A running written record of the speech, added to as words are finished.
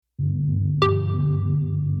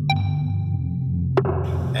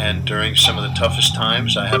And during some of the toughest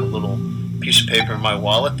times, I have a little piece of paper in my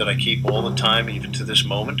wallet that I keep all the time, even to this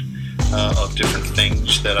moment, of different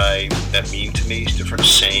things that mean to me, different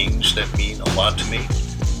sayings that mean a lot to me,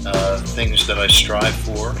 things that I strive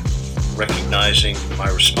for, recognizing my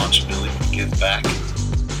responsibility to give back.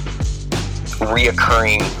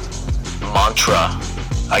 Reoccurring mantra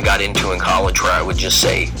I got into in college where I would just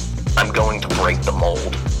say, I'm going to break the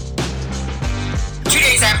mold. 2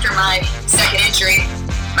 days after my second injury,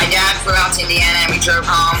 my dad flew out to Indiana and we drove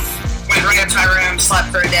home. Went right up to my room,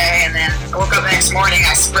 slept for a day, and then I woke up the next morning,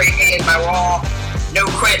 I spray painted my wall, no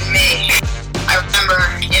quitting me. I remember,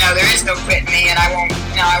 there is no quitting me, and I won't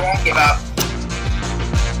give up.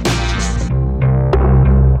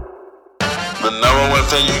 The number one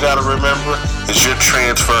thing you gotta remember is you're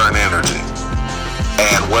transferring energy.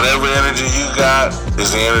 And whatever energy you got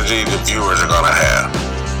is the energy the viewers are gonna have.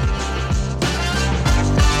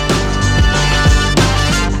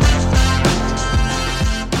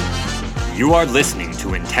 You are listening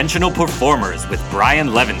to Intentional Performers with Brian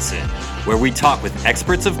Levinson, where we talk with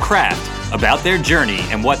experts of craft about their journey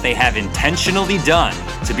and what they have intentionally done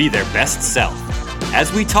to be their best self.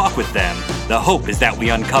 As we talk with them, the hope is that we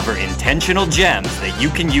uncover intentional gems that you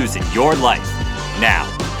can use in your life. Now,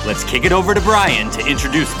 let's kick it over to Brian to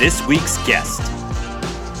introduce this week's guest.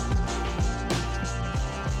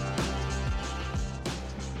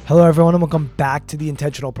 Hello, everyone, and welcome back to the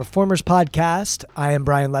Intentional Performers Podcast. I am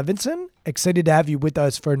Brian Levinson, excited to have you with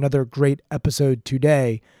us for another great episode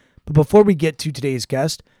today. But before we get to today's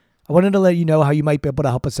guest, I wanted to let you know how you might be able to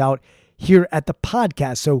help us out here at the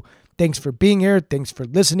podcast. So thanks for being here. Thanks for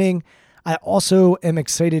listening. I also am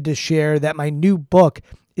excited to share that my new book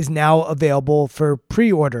is now available for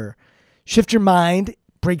pre-order. Shift Your Mind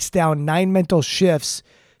breaks down 9 mental shifts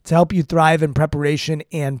to help you thrive in preparation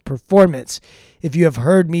and performance. If you have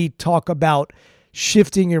heard me talk about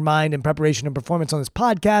shifting your mind in preparation and performance on this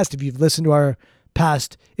podcast, if you've listened to our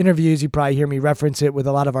past interviews, you probably hear me reference it with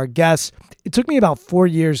a lot of our guests. It took me about 4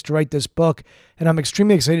 years to write this book, and I'm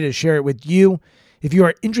extremely excited to share it with you. If you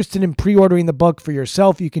are interested in pre-ordering the book for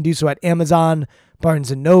yourself, you can do so at Amazon,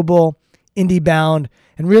 Barnes & Noble, IndieBound,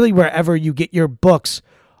 and really wherever you get your books.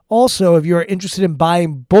 Also, if you are interested in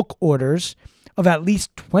buying book orders of at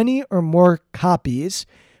least 20 or more copies,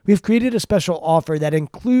 we've created a special offer that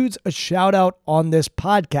includes a shout out on this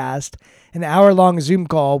podcast, an hour-long Zoom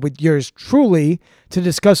call with yours truly to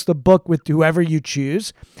discuss the book with whoever you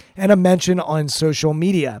choose, and a mention on social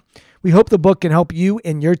media. We hope the book can help you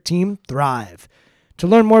and your team thrive. To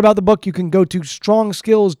learn more about the book, you can go to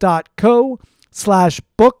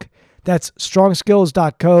strongskills.co/book. That's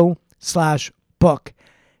strongskills.co/book.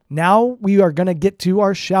 Now we are going to get to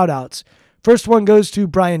our shout outs. First one goes to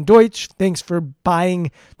Brian Deutsch. Thanks for buying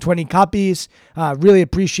 20 copies. Really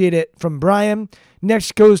appreciate it from Brian.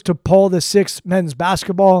 Next goes to Paul VI Men's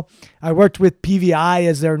Basketball. I worked with PVI,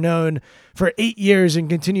 as they're known, for 8 years and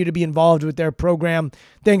continue to be involved with their program.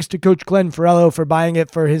 Thanks to Coach Glenn Farello for buying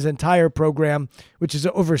it for his entire program, which is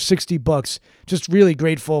over 60 books. Just really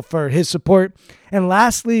grateful for his support. And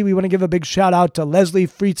lastly, we want to give a big shout out to Leslie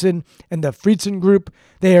Friedson and the Friedson Group.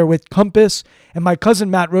 They are with Compass, and my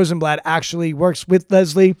cousin Matt Rosenblatt actually works with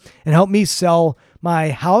Leslie and helped me sell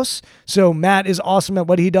my house. So Matt is awesome at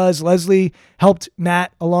what he does. Leslie helped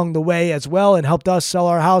Matt along the way as well and helped us sell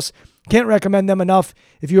our house. Can't recommend them enough.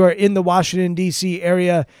 If you are in the Washington, D.C.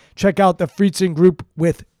 area, check out the Friedson Group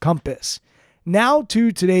with Compass. Now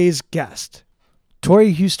to today's guest.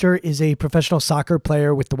 Tori Huster is a professional soccer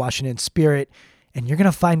player with the Washington Spirit, and you're going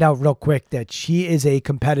to find out real quick that she is a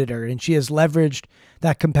competitor, and she has leveraged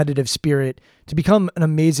that competitive spirit to become an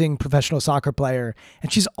amazing professional soccer player.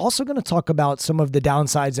 And she's also going to talk about some of the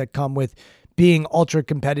downsides that come with being ultra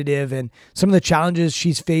competitive and some of the challenges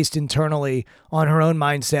she's faced internally on her own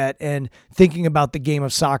mindset and thinking about the game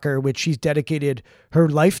of soccer, which she's dedicated her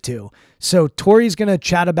life to. So Tori's going to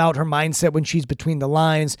chat about her mindset when she's between the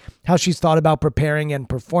lines, how she's thought about preparing and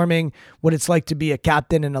performing, what it's like to be a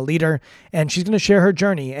captain and a leader. And she's going to share her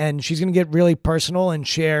journey, and she's going to get really personal and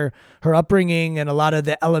share her upbringing and a lot of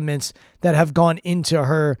the elements that have gone into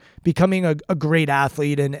her becoming a great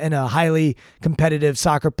athlete and a highly competitive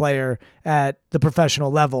soccer player at the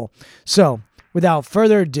professional level. So without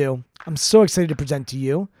further ado, I'm so excited to present to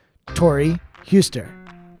you Tori Huster.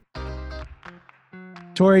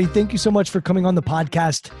 Tori, thank you so much for coming on the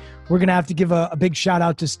podcast. We're going to have to give a big shout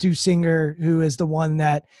out to Stu Singer, who is the one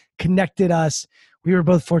that connected us. We were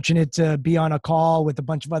both fortunate to be on a call with a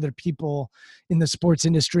bunch of other people in the sports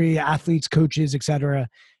industry, athletes, coaches, etc.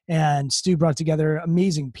 And Stu brought together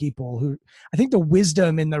amazing people who, I think the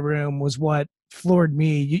wisdom in the room was what floored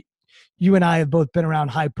me. You and I have both been around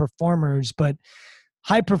high performers, but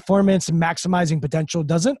high performance and maximizing potential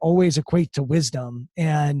doesn't always equate to wisdom.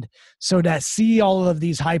 And so to see all of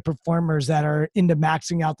these high performers that are into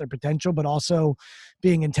maxing out their potential, but also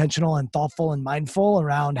being intentional and thoughtful and mindful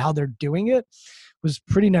around how they're doing it was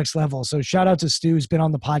pretty next level. So shout out to Stu, who's been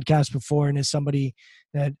on the podcast before and is somebody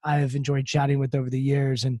that I've enjoyed chatting with over the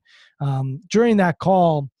years. And during that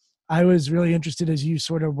call, I was really interested as you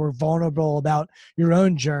sort of were vulnerable about your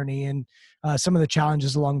own journey and some of the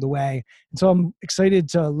challenges along the way. And so I'm excited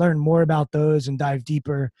to learn more about those and dive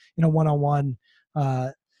deeper in a one-on-one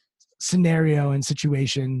scenario and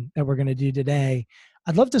situation that we're going to do today.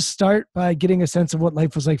 I'd love to start by getting a sense of what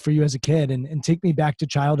life was like for you as a kid and take me back to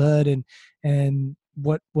childhood and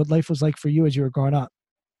what life was like for you as you were growing up.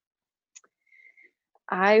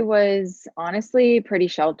 I was honestly pretty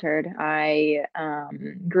sheltered. I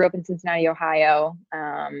grew up in Cincinnati, Ohio,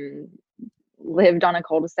 lived on a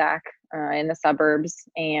cul-de-sac in the suburbs,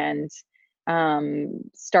 and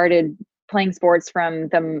started playing sports from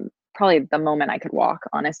probably the moment I could walk,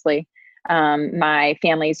 honestly. My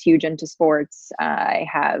family is huge into sports. I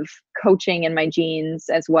have coaching in my genes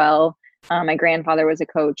as well. My grandfather was a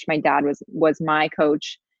coach. My dad was my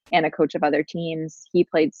coach and a coach of other teams. He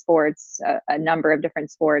played sports, a number of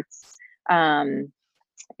different sports.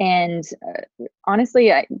 And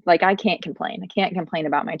honestly, I can't complain. I can't complain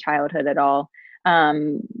about my childhood at all.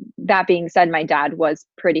 That being said, my dad was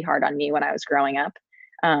pretty hard on me when I was growing up.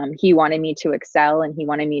 He wanted me to excel, and he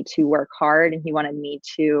wanted me to work hard, and he wanted me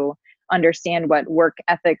to understand what work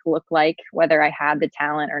ethic looked like, whether I had the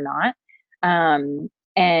talent or not.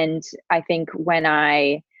 And I think when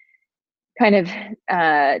I kind of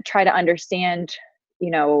try to understand,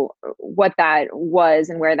 what that was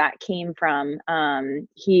and where that came from,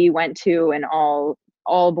 he went to an all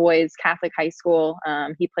boys Catholic high school.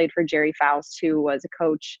 He played for Jerry Faust, who was a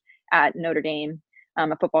coach at Notre Dame,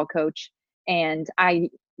 a football coach. And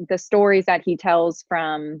the stories that he tells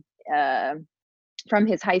from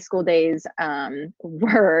his high school days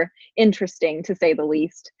were interesting, to say the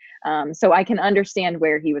least. So I can understand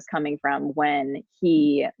where he was coming from when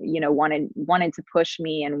he, wanted to push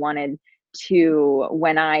me and wanted to,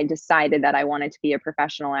 when I decided that I wanted to be a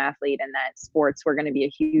professional athlete and that sports were going to be a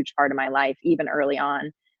huge part of my life, even early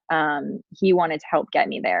on. He wanted to help get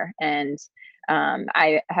me there. And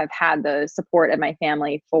I have had the support of my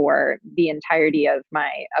family for the entirety of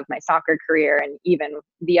my soccer career, and even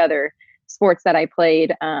the other sports that I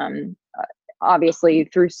played, obviously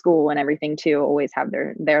through school and everything too, always have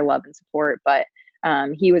their love and support. But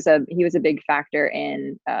he was a big factor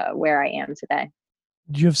in where I am today.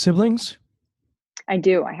 Do you have siblings? I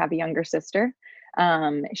do. I have a younger sister.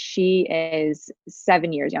 She is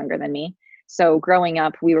 7 years younger than me. So growing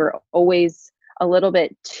up, we were always a little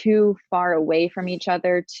bit too far away from each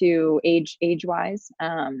other to age-wise,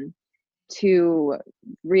 to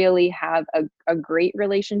really have a great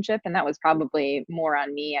relationship. And that was probably more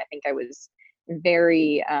on me. I think I was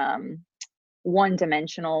very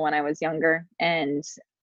one-dimensional when I was younger. And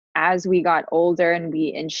as we got older,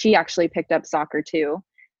 and she actually picked up soccer too,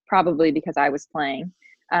 probably because I was playing.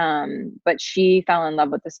 But she fell in love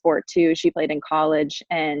with the sport too. She played in college.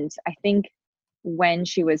 And I think when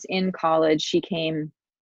she was in college, she came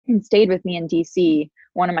and stayed with me in DC,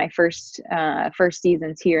 one of my first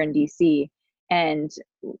seasons here in DC. And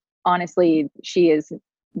honestly,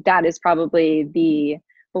 that is probably the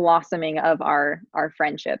blossoming of our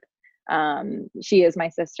friendship. She is my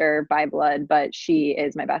sister by blood, but she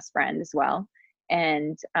is my best friend as well.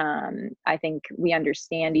 And I think we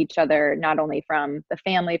understand each other, not only from the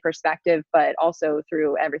family perspective, but also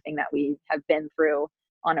through everything that we have been through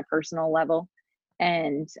on a personal level.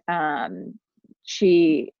 And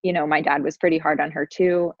she, my dad was pretty hard on her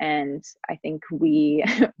too. And I think we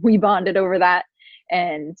bonded over that.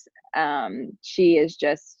 And she is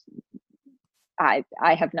just, I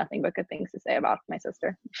have nothing but good things to say about my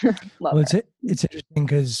sister. Love her. It's interesting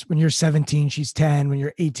because when you're 17, she's 10. When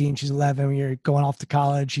you're 18, she's 11. When you're going off to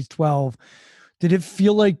college, she's 12. Did it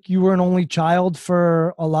feel like you were an only child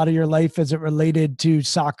for a lot of your life as it related to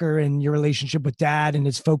soccer and your relationship with dad and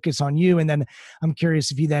his focus on you? And then I'm curious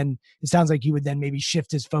if it sounds like he would then maybe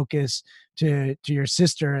shift his focus to your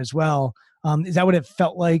sister as well. Is that what it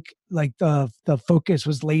felt like? Like the focus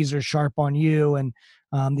was laser sharp on you and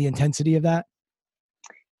the intensity of that?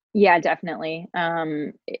 Yeah, definitely.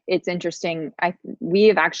 It's interesting. We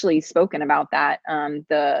have actually spoken about that.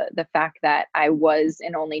 The fact that I was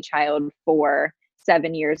an only child for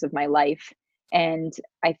 7 years of my life. And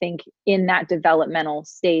I think in that developmental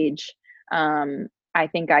stage, I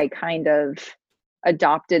think I kind of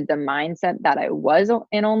adopted the mindset that I was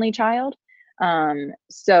an only child.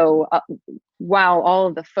 So while all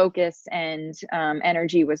of the focus and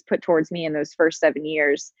energy was put towards me in those first 7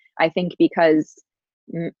 years, I think because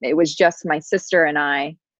it was just my sister and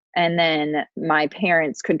I, and then my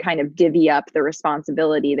parents could kind of divvy up the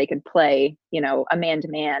responsibility. They could play, a man to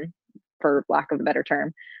man, for lack of a better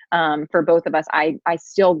term, for both of us. I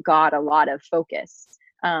still got a lot of focus.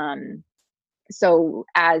 So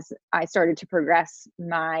as I started to progress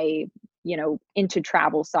my, into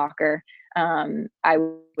travel soccer, I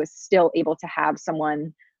was still able to have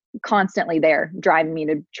someone constantly there driving me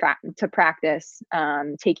to practice,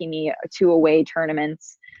 taking me to away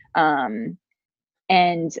tournaments. And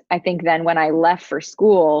I think then when I left for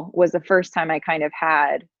school was the first time I kind of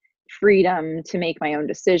had freedom to make my own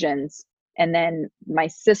decisions. And then my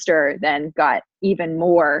sister then got even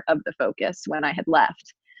more of the focus when I had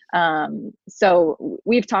left. So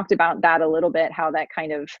we've talked about that a little bit, how that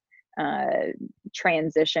kind of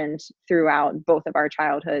transitioned throughout both of our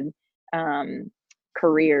childhood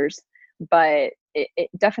careers. But it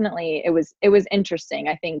definitely, it was interesting.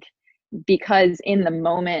 I think because in the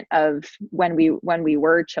moment of when we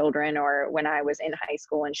were children, or when I was in high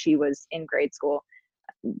school and she was in grade school,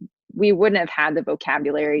 we wouldn't have had the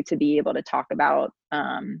vocabulary to be able to talk about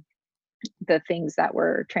the things that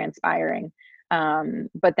were transpiring.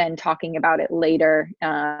 But then talking about it later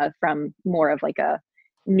from more of like a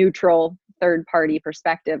neutral third party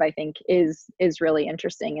perspective, I think is really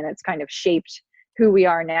interesting. And it's kind of shaped who we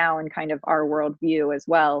are now and kind of our worldview as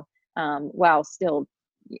well, while still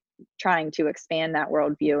trying to expand that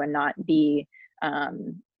worldview and not be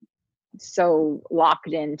so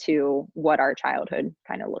locked into what our childhood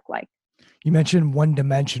kind of looked like. You mentioned one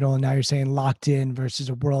dimensional, and now you're saying locked in versus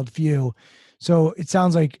a worldview. So it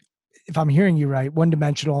sounds like, if I'm hearing you right, one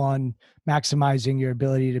dimensional on maximizing your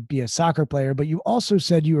ability to be a soccer player, but you also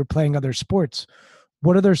said you were playing other sports.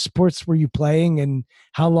 What other sports were you playing, and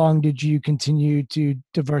how long did you continue to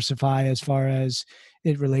diversify as far as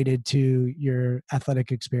it related to your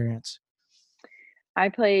athletic experience? I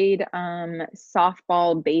played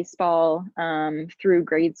softball, baseball through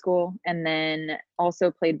grade school, and then also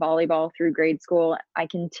played volleyball through grade school. I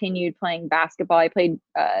continued playing basketball. I played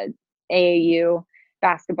AAU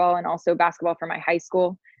basketball and also basketball for my high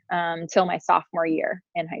school till my sophomore year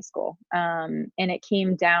in high school. And it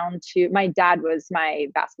came down to, my dad was my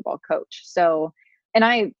basketball coach. So, and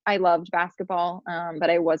I loved basketball, but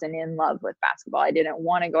I wasn't in love with basketball. I didn't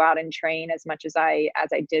want to go out and train as much as I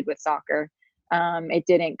did with soccer. It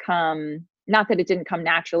didn't come, not that it didn't come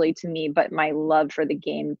naturally to me, but my love for the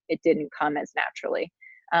game, it didn't come as naturally.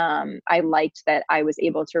 I liked that I was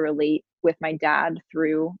able to relate with my dad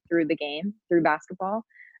through the game, through basketball.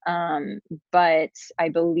 But I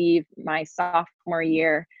believe my sophomore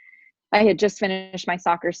year, I had just finished my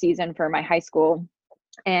soccer season for my high school,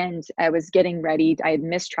 and I was getting ready. I had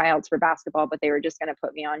missed tryouts for basketball, but they were just going to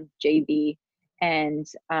put me on JV. And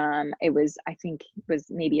it was, I think it was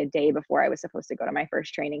maybe a day before I was supposed to go to my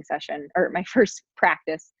first training session, or my first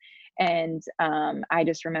practice. And I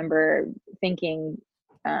just remember thinking,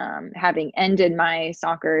 having ended my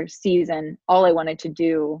soccer season, all I wanted to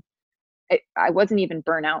do, I wasn't even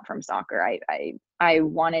burnt out from soccer. I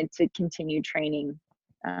wanted to continue training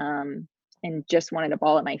and just wanted a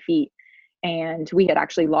ball at my feet. And we had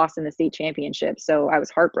actually lost in the state championship, so I was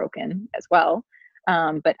heartbroken as well.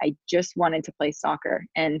 But I just wanted to play soccer,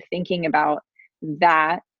 and thinking about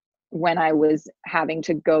that when I was having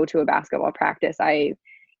to go to a basketball practice, it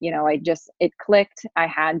clicked. I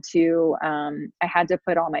had to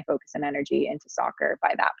put all my focus and energy into soccer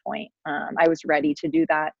by that point. I was ready to do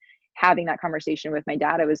that. Having that conversation with my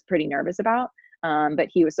dad, I was pretty nervous about, but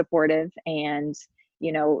he was supportive, and,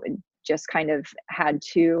 just kind of had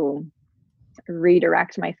to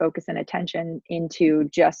redirect my focus and attention into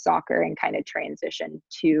just soccer and kind of transition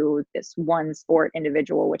to this one sport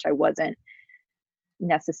individual, which I wasn't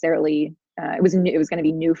necessarily, it was going to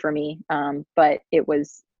be new for me. But it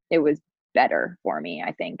was better for me,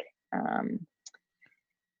 I think.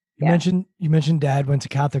 You mentioned dad went to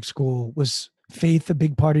Catholic school. Was faith a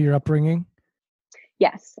big part of your upbringing?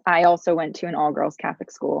 Yes. I also went to an all girls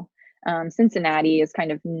Catholic school. Cincinnati is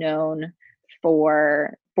kind of known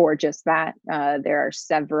for just that. There are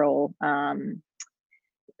several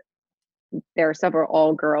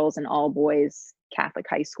all girls and all boys Catholic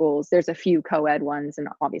high schools. There's a few co-ed ones, and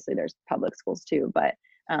obviously there's public schools too, but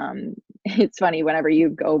it's funny, whenever you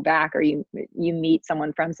go back or you meet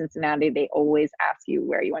someone from Cincinnati, they always ask you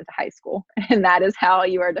where you went to high school, and that is how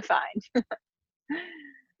you are defined.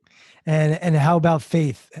 And how about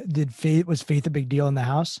faith? Was faith a big deal in the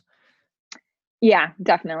house? Yeah,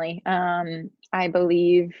 definitely. I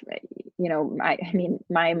believe, I mean,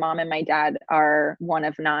 my mom and my dad are one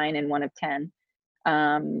of 9 and one of 10.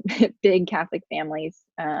 Big Catholic families.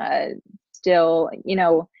 Still,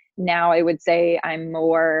 now I would say I'm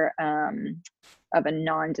more of a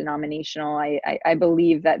non-denominational. I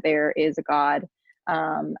believe that there is a God.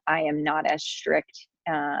 I am not as strict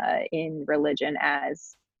in religion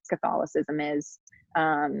as Catholicism is.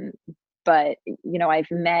 But,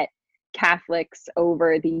 I've met Catholics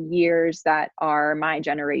over the years that are my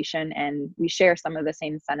generation, and we share some of the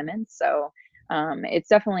same sentiments. So it's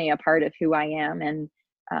definitely a part of who I am. And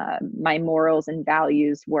my morals and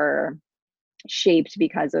values were shaped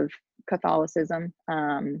because of Catholicism.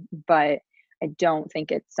 But I don't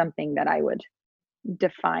think it's something that I would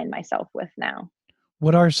define myself with now.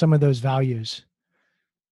 What are some of those values?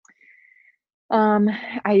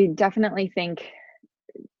 I definitely think,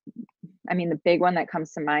 the big one that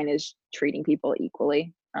comes to mind is treating people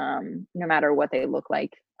equally, no matter what they look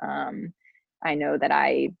like. I know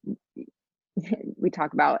that we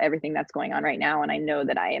talk about everything that's going on right now, and I know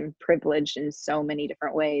that I am privileged in so many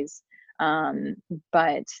different ways.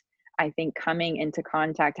 But I think coming into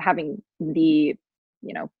contact, having the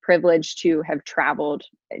privilege to have traveled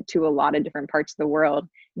to a lot of different parts of the world,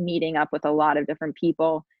 meeting up with a lot of different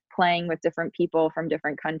people, playing with different people from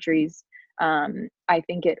different countries. I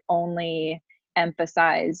think it only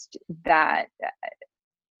emphasized that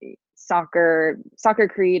soccer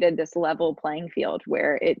created this level playing field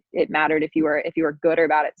where it mattered if you were good or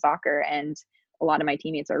bad at soccer, and a lot of my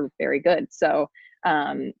teammates are very good. So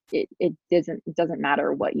it doesn't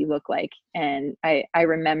matter what you look like. And I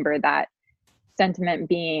remember that sentiment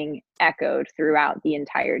being echoed throughout the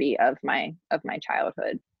entirety of my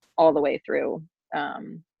childhood, all the way through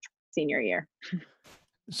senior year.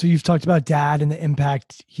 So you've talked about dad and the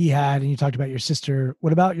impact he had, and you talked about your sister.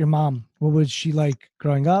 What about your mom? What was she like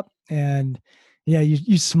growing up? And yeah,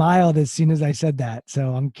 you smiled as soon as I said that.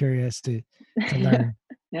 So I'm curious to learn.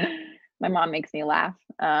 My mom makes me laugh.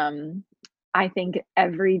 I think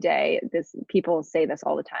every day, people say this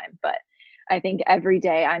all the time, but I think every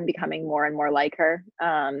day I'm becoming more and more like her.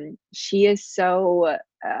 She's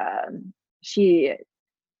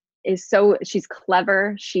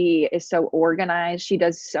clever. She is so organized. She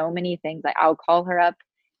does so many things. I'll call her up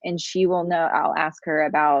and she will know. I'll ask her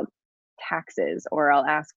about taxes, or I'll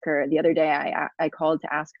ask her. The other day I called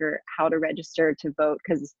to ask her how to register to vote,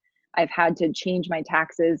 because I've had to change my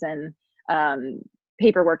taxes, and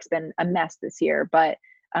paperwork's been a mess this year, but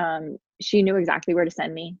she knew exactly where to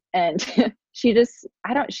send me. And she's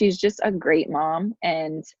just a great mom,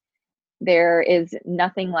 and there is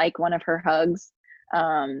nothing like one of her hugs.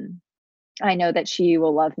 I know that she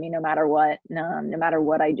will love me no matter what, no matter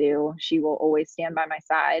what I do. She will always stand by my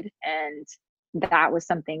side. And that was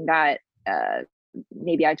something that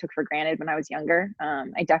maybe I took for granted when I was younger.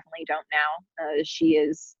 I definitely don't now. She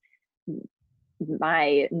is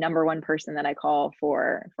my number one person that I call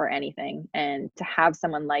for anything. And to have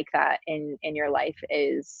someone like that in your life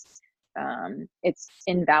is it's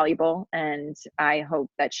invaluable. And I hope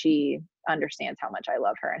that she understands how much I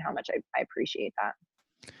love her and how much I appreciate that.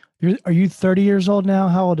 Are you 30 years old now?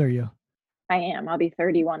 How old are you? I am. I'll be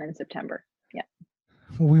 31 in September. Yeah.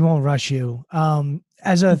 Well, we won't rush you.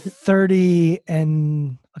 As a 30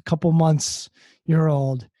 and a couple months year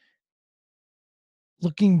old,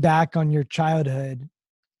 looking back on your childhood,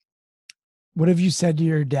 what have you said to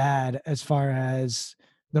your dad as far as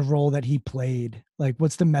the role that he played? Like,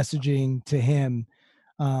 what's the messaging to him?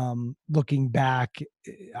 Looking back,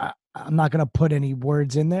 I'm not going to put any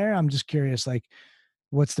words in there. I'm just curious, like,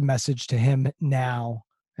 what's the message to him now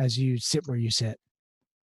as you sit where you sit?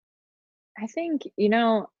 I think,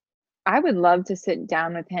 I would love to sit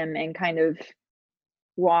down with him and kind of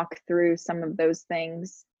walk through some of those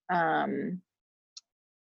things.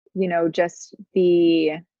 Just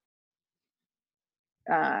the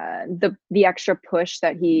extra push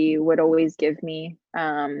that he would always give me.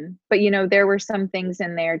 But there were some things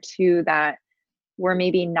in there too that were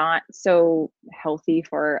maybe not so healthy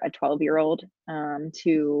for a 12-year-old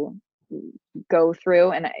to go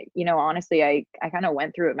through. And honestly, I kind of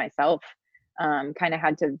went through it myself. Kind of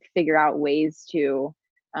had to figure out ways to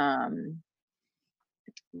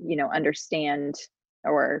understand,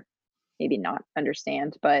 or maybe not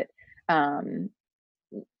understand, but I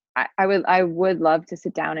would love to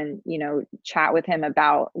sit down and chat with him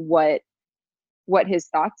about what his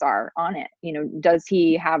thoughts are on it. Does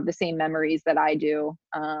he have the same memories that I do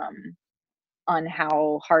on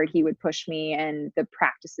how hard he would push me and the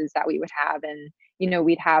practices that we would have? And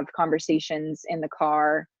we'd have conversations in the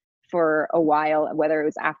car for a while, whether it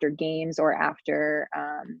was after games or after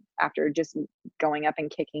just going up and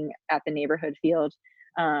kicking at the neighborhood field.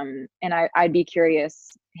 And I'd be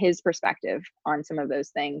curious his perspective on some of those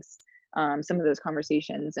things, some of those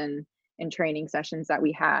conversations and training sessions that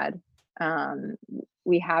we had.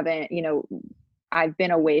 We haven't, I've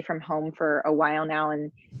been away from home for a while now,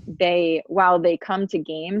 and while they come to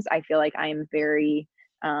games, I feel like I'm very,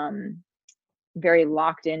 very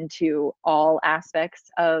locked into all aspects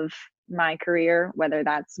of my career, whether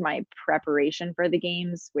that's my preparation for the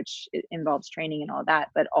games, which involves training and all that,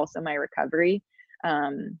 but also my recovery.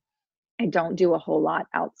 I don't do a whole lot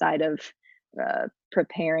outside of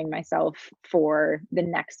preparing myself for the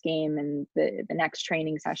next game and the next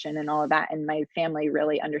training session and all of that. And my family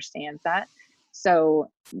really understands that. So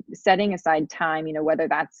setting aside time, whether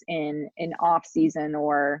that's in an off season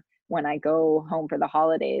or when I go home for the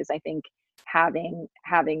holidays, I think having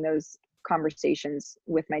those conversations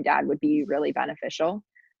with my dad would be really beneficial.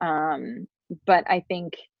 But I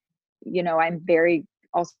think, I'm I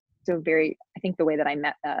think the way that I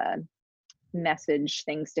message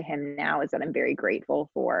things to him now is that I'm very grateful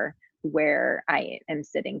for where I am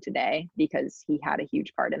sitting today, because he had a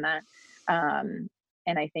huge part in that.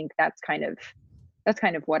 And I think that's kind of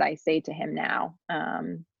what I say to him now,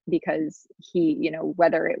 because he,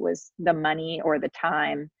 whether it was the money or the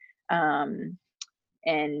time,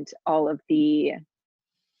 and all of the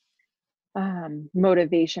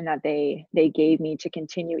motivation that they gave me to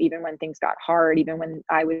continue, even when things got hard, even when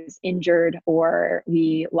I was injured or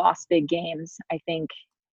we lost big games. I think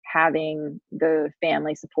having the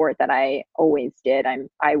family support that I always did,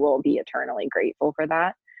 I will be eternally grateful for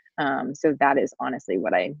that. So that is honestly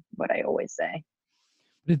what I always say.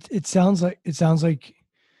 It sounds like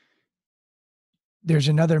there's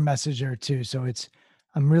another message there too. So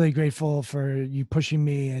I'm really grateful for you pushing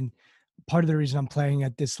me, and part of the reason I'm playing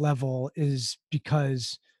at this level is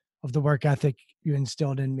because of the work ethic you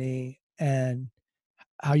instilled in me and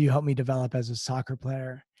how you helped me develop as a soccer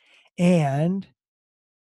player. And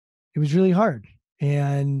it was really hard.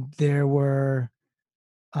 And there were,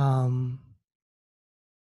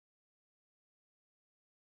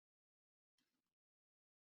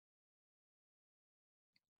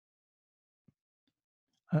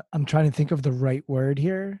 I'm trying to think of the right word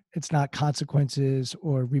here. It's not consequences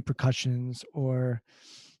or repercussions or,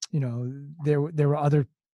 there were other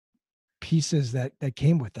pieces that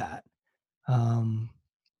came with that.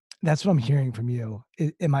 That's what I'm hearing from you.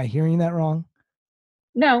 Am I hearing that wrong?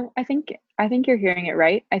 No, I think you're hearing it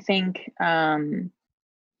right. I think I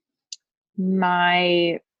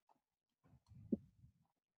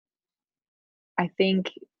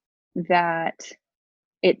think that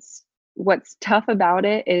what's tough about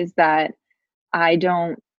it is that I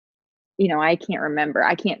don't, I can't remember.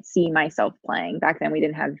 I can't see myself playing. Back then we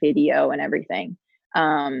didn't have video and everything.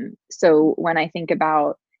 So when I think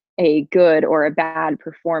about a good or a bad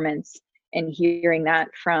performance and hearing that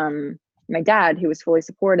from my dad, who was fully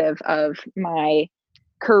supportive of my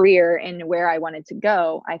career and where I wanted to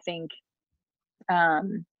go, I think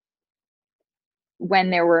when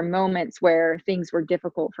there were moments where things were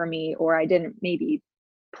difficult for me or I didn't maybe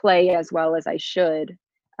play as well as I should,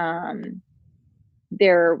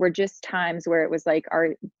 there were just times where it was like,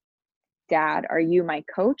 Dad, are you my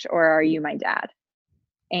coach or are you my dad?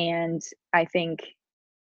 And I think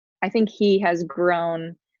he has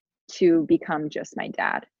grown to become just my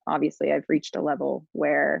dad. Obviously, I've reached a level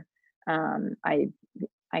where I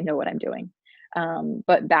know what I'm doing.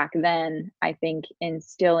 But back then, I think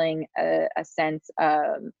instilling a sense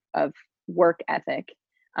of work ethic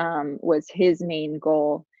was his main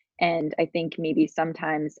goal. And I think maybe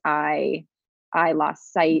sometimes I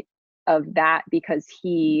lost sight of that because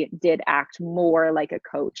he did act more like a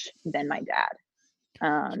coach than my dad.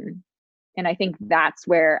 And I think that's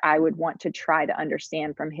where I would want to try to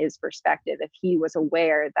understand from his perspective, if he was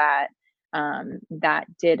aware that that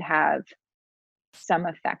did have some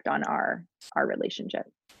effect on our relationship.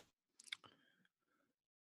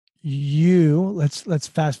 Let's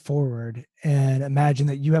fast forward and imagine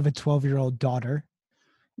that you have a 12-year-old daughter,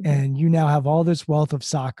 and you now have all this wealth of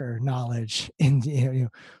soccer knowledge and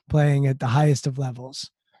playing at the highest of levels.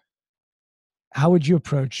 How would you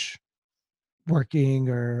approach working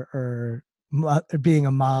or being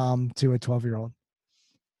a mom to a 12-year-old?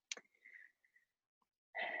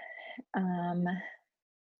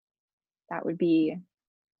 That would be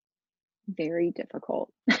very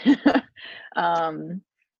difficult. Because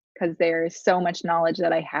there's so much knowledge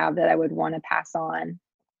that I have that I would want to pass on.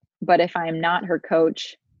 But if I'm not her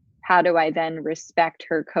coach, how do I then respect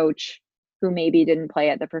her coach who maybe didn't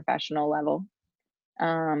play at the professional level?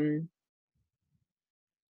 I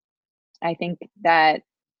think that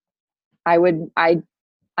I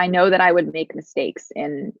know that I would make mistakes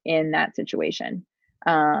in that situation.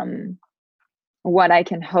 What I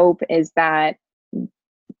can hope is that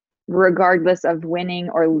regardless of winning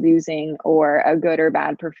or losing or a good or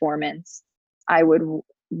bad performance, I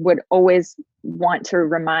would always want to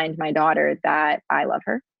remind my daughter that I love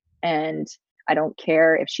her, and I don't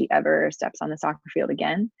care if she ever steps on the soccer field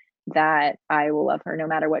again, that I will love her no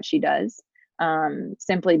matter what she does,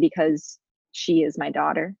 simply because she is my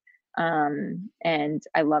daughter, and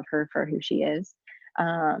I love her for who she is.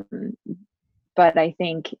 Um, but I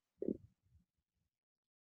think,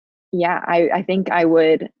 yeah, I think I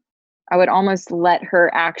would almost let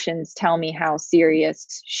her actions tell me how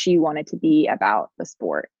serious she wanted to be about the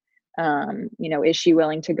sport. Is she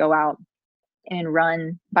willing to go out and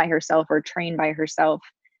run by herself or train by herself?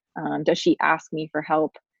 Does she ask me for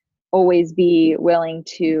help? Always be willing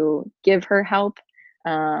to give her help,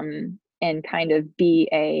 and kind of be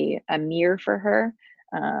a mirror for her.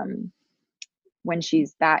 When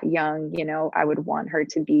she's that young, I would want her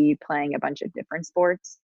to be playing a bunch of different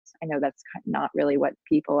sports. I know that's not really what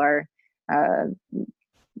people are uh,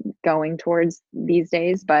 going towards these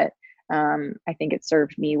days, but I think it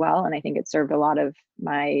served me well, and I think it served a lot of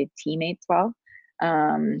my teammates well.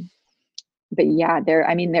 But yeah,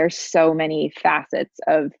 there's so many facets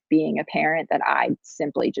of being a parent that I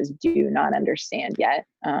simply just do not understand yet.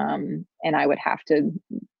 And I would have to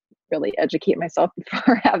really educate myself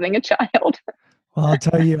before having a child. Well, I'll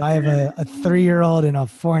tell you, I have a 3-year-old and a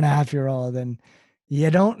 4.5-year-old, and you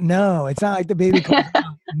don't know. It's not like the baby comes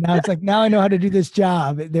out. Now it's like, now I know how to do this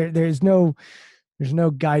job. There's no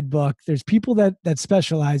guidebook. There's people that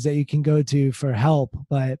specialize that you can go to for help,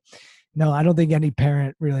 but no, I don't think any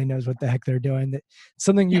parent really knows what the heck they're doing. That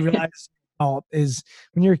something you realize is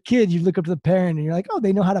when you're a kid, you look up to the parent and you're like, oh,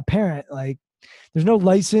 they know how to parent. Like, there's no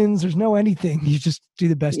license, there's no anything. You just do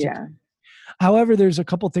the best you Yeah. can. However, there's a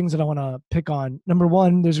couple things that I want to pick on. Number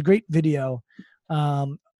one, there's a great video. I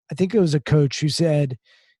think it was a coach who said,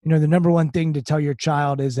 the number one thing to tell your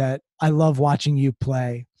child is that I love watching you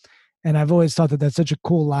play. And I've always thought that that's such a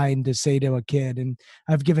cool line to say to a kid. And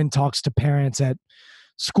I've given talks to parents at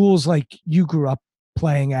schools like you grew up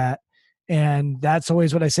playing at. And that's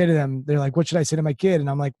always what I say to them. They're like, what should I say to my kid? And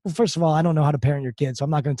I'm like, well, first of all, I don't know how to parent your kid. So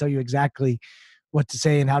I'm not going to tell you exactly what to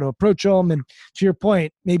say and how to approach them. And to your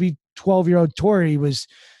point, maybe 12-year-old Tori was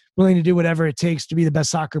willing to do whatever it takes to be the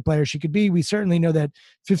best soccer player she could be. We certainly know that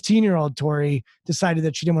 15-year-old Tori decided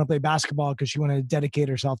that she didn't want to play basketball because she wanted to dedicate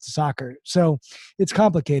herself to soccer. So it's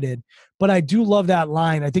complicated, but I do love that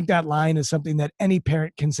line. I think that line is something that any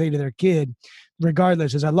parent can say to their kid,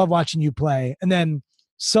 regardless, is I love watching you play. And then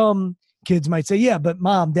some kids might say, yeah, but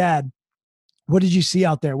mom, dad, what did you see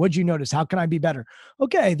out there? What did you notice? How can I be better?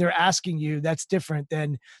 Okay, they're asking you. That's different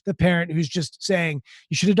than the parent who's just saying,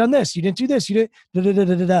 you should have done this. You didn't do this. You didn't, da, da, da,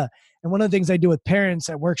 da, da, da. And one of the things I do with parents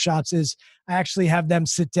at workshops is I actually have them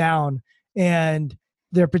sit down and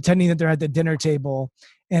they're pretending that they're at the dinner table.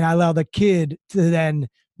 And I allow the kid to then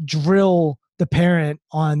drill the parent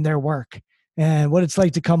on their work and what it's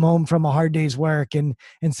like to come home from a hard day's work and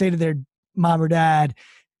say to their mom or dad,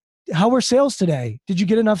 how were sales today? Did you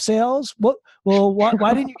get enough sales?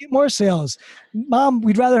 Why didn't you get more sales? Mom,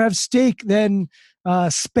 we'd rather have steak than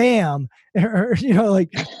spam, or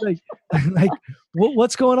like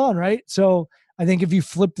what's going on, right? So I think if you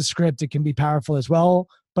flip the script, it can be powerful as well.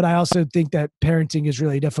 But I also think that parenting is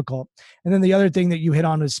really difficult. And then the other thing that you hit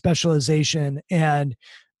on is specialization. And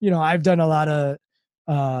I've done a lot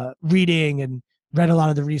of reading and read a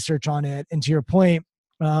lot of the research on it. And to your point,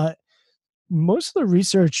 most of the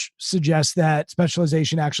research suggests that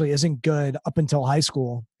specialization actually isn't good up until high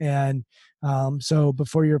school. And so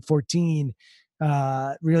before you're 14,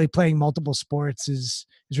 really playing multiple sports is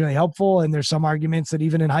really helpful. And there's some arguments that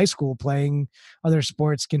even in high school, playing other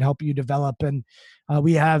sports can help you develop. And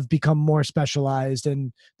we have become more specialized,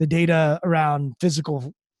 and the data around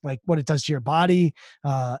physical, like what it does to your body,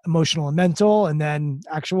 emotional and mental, and then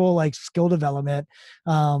actual like skill development.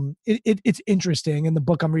 It's interesting. And the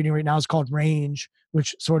book I'm reading right now is called Range,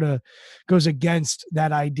 which sort of goes against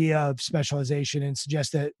that idea of specialization and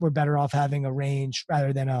suggests that we're better off having a range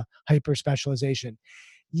rather than a hyper specialization.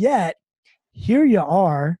 Yet here you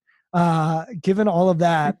are, given all of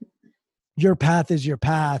that, your path is your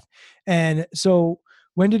path. And so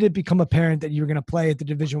when did it become apparent that you were going to play at the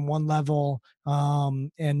Division I level?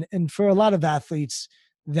 And for a lot of athletes,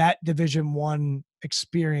 that Division I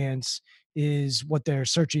experience is what they're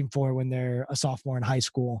searching for when they're a sophomore in high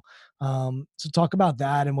school. So talk about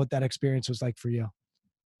that and what that experience was like for you.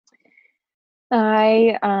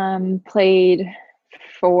 I played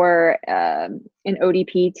for an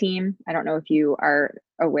ODP team. I don't know if you are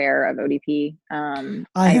aware of ODP. I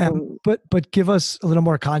am, but give us a little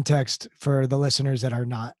more context for the listeners that are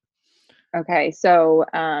not. Okay, so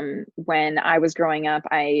when I was growing up,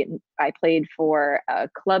 I played for a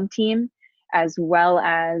club team, as well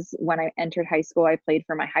as when I entered high school, I played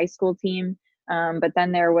for my high school team. But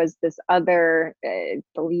then there was this other, I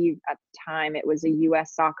believe at the time it was a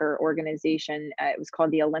U.S. soccer organization. It was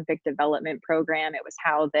called the Olympic Development Program. It was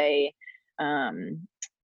how they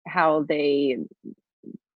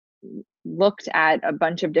looked at a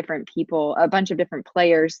bunch of different people, a bunch of different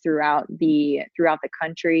players throughout the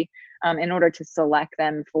country, in order to select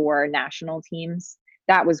them for national teams.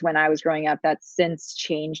 That was when I was growing up. That's since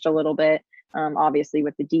changed a little bit, obviously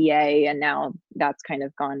with the DA, and now that's kind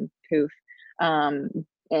of gone poof, and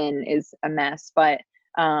is a mess. But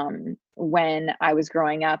when I was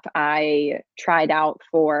growing up, I tried out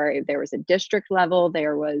for, there was a district level,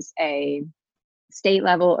 there was a state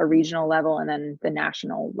level, a regional level, and then the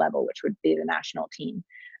national level, which would be the national team.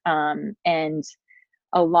 And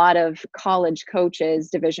a lot of college coaches,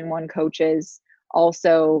 Division I coaches,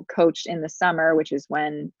 also coached in the summer, which is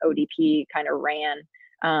when ODP kind of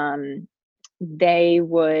ran. They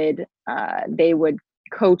would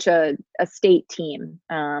coach a state team.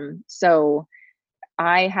 So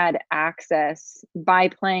I had access by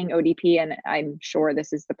playing ODP, and I'm sure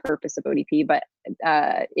this is the purpose of ODP, but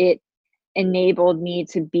it enabled me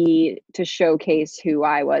to showcase who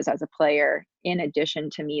I was as a player, in addition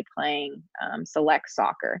to me playing select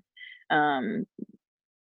soccer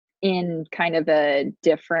in kind of a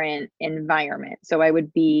different environment. So I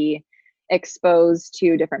would be exposed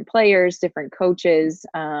to different players, different coaches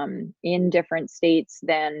in different states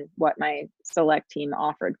than what my select team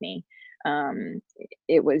offered me.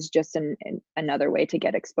 It was just another way to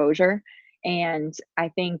get exposure. And I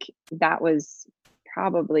think that was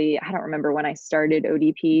probably, I don't remember when I started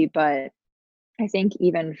ODP, but I think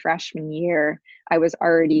even freshman year, I was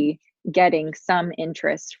already getting some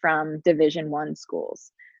interest from Division I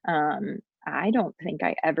schools. I don't think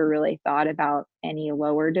I ever really thought about any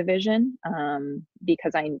lower division,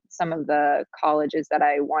 because some of the colleges that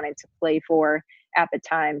I wanted to play for at the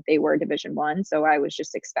time, they were Division I, so I was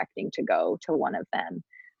just expecting to go to one of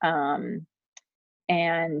them.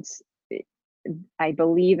 And I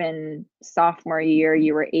believe in sophomore year,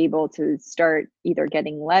 you were able to start either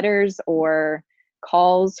getting letters or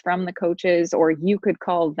calls from the coaches, or you could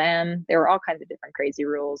call them. There were all kinds of different crazy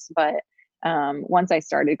rules. But once I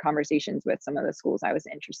started conversations with some of the schools I was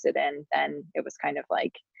interested in, then it was kind of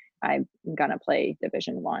like, I'm going to play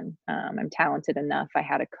Division I. I'm talented enough. I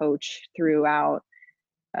had a coach throughout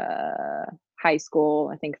high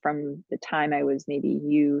school. I think from the time I was maybe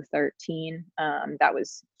U13, that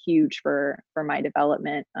was huge for my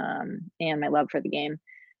development and my love for the game.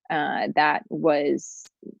 That was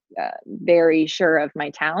very sure of my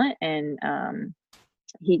talent, and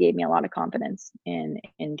he gave me a lot of confidence in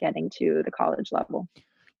getting to the college level.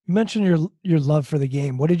 You mentioned your love for the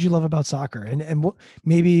game. What did you love about soccer, and what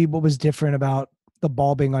was different about the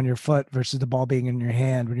ball being on your foot versus the ball being in your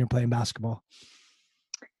hand when you're playing basketball?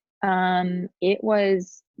 It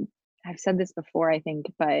was, I've said this before, I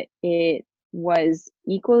think, but it was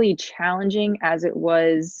equally challenging as it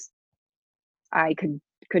was, I could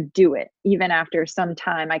do it. Even after some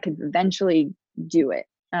time, I could eventually do it.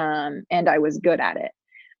 And I was good at it.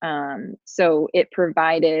 So it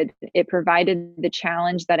provided the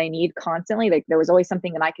challenge that I need constantly. Like, there was always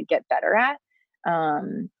something that I could get better at.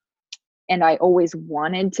 And I always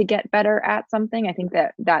wanted to get better at something. I think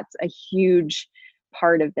that's a huge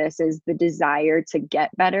part of this, is the desire to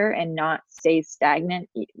get better and not stay stagnant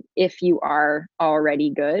if you are already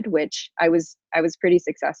good, which I was pretty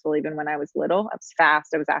successful even when I was little. I was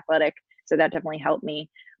fast, I was athletic, so that definitely helped me.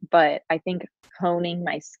 But I think honing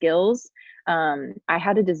my skills, I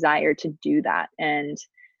had a desire to do that, and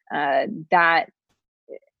that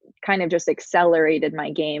kind of just accelerated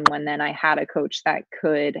my game when then I had a coach that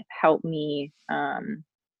could help me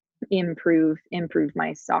improve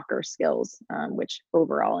my soccer skills, which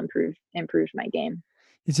overall improved my game.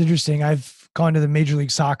 It's interesting. I've gone to the Major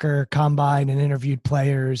League Soccer combine and interviewed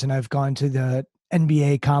players, and I've gone to the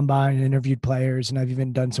NBA combine and interviewed players, and I've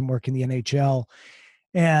even done some work in the NHL.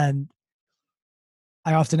 And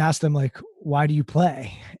I often ask them, like, why do you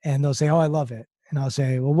play? And they'll say, oh, I love it. And I'll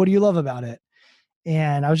say, well, what do you love about it?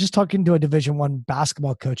 And I was just talking to a Division I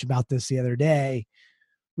basketball coach about this the other day,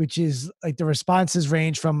 which is like, the responses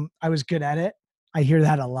range from, I was good at it. I hear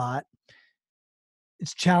that a lot.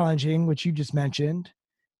 It's challenging, which you just mentioned.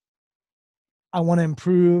 I want to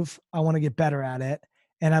improve. I want to get better at it.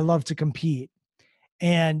 And I love to compete.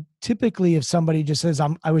 And typically if somebody just says,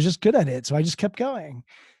 I was just good at it, so I just kept going,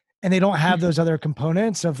 and they don't have those other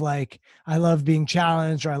components of like, I love being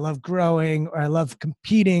challenged, or I love growing, or I love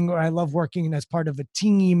competing, or I love working as part of a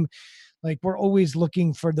team. Like, we're always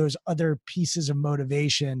looking for those other pieces of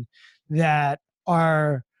motivation that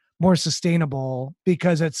are more sustainable,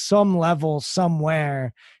 because at some level,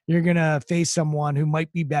 somewhere, you're going to face someone who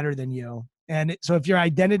might be better than you. And so if your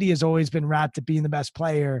identity has always been wrapped at being the best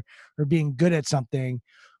player or being good at something,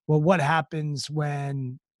 well, what happens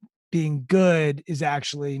when being good is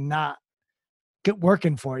actually not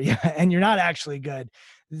working for you and you're not actually good?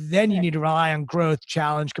 Then you need to rely on growth,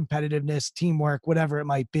 challenge, competitiveness, teamwork, whatever it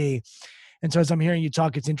might be. And so as I'm hearing you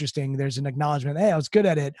talk, it's interesting. There's an acknowledgement, hey, I was good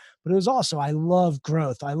at it, but it was also, I love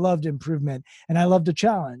growth. I loved improvement, and I loved a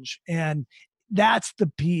challenge. And that's the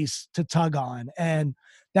piece to tug on. And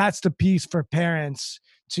that's the piece for parents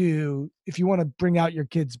to, if you want to bring out your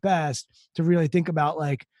kid's best, to really think about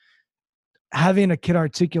like having a kid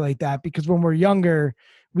articulate that. Because when we're younger,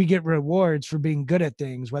 we get rewards for being good at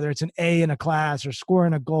things, whether it's an A in a class or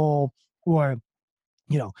scoring a goal, or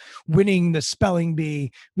winning the spelling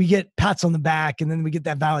bee. We get pats on the back, and then we get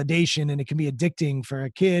that validation, and it can be addicting for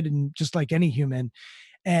a kid, and just like any human.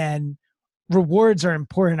 And rewards are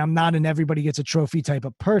important. I'm not an everybody gets a trophy type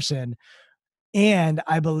of person. And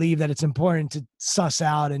I believe that it's important to suss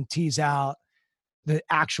out and tease out the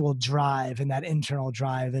actual drive and that internal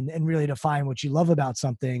drive, and really define what you love about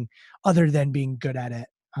something other than being good at it.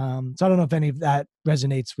 So I don't know if any of that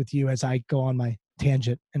resonates with you as I go on my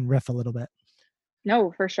tangent and riff a little bit.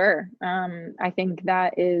 No, for sure. I think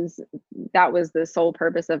that was the sole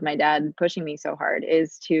purpose of my dad pushing me so hard,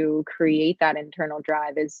 is to create that internal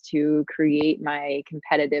drive, is to create my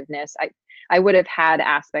competitiveness. I would have had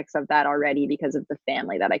aspects of that already because of the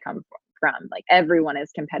family that I come from. Like, everyone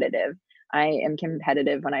is competitive. I am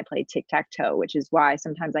competitive when I play tic-tac-toe, which is why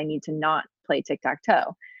sometimes I need to not play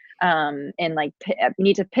tic-tac-toe. And like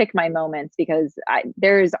need to pick my moments, because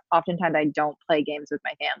there's oftentimes I don't play games with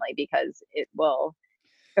my family because it will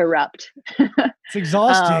erupt. It's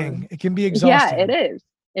exhausting. It can be exhausting. Yeah, it is.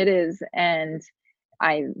 It is. And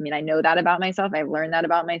I mean, I know that about myself. I've learned that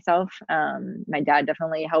about myself. My dad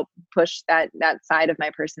definitely helped push that side of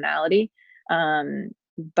my personality.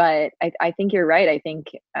 But I think you're right. I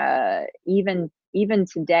think even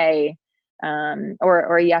today,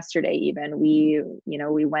 or yesterday even,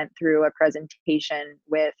 we went through a presentation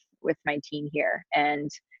with my team here, and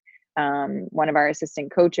one of our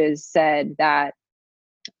assistant coaches said that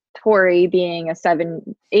Tori, being a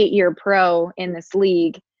 7-8 year pro in this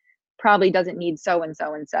league, probably doesn't need so and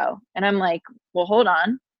so and so. And I'm like, well, hold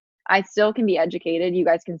on. I still can be educated. You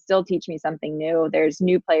guys can still teach me something new. There's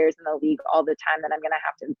new players in the league all the time that I'm going to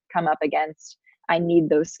have to come up against. I need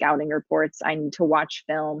those scouting reports. I need to watch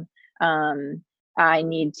film. I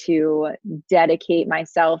need to dedicate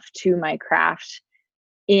myself to my craft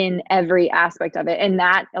in every aspect of it. And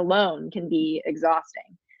that alone can be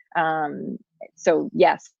exhausting. So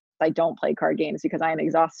yes, I don't play card games because I am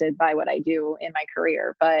exhausted by what I do in my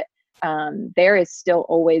career, but there is still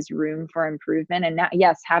always room for improvement. And that,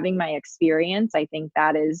 yes, having my experience, I think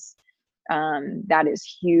that is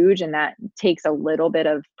huge. And that takes a little bit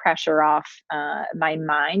of pressure off my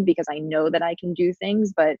mind, because I know that I can do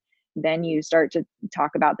things. But then you start to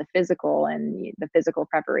talk about the physical and the physical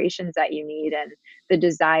preparations that you need, and the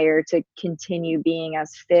desire to continue being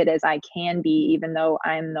as fit as I can be, even though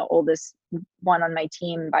I'm the oldest one on my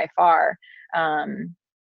team by far.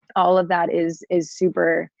 All of that is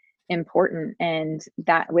super important, and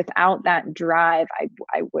that without that drive,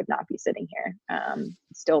 I would not be sitting here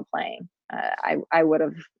still playing. I would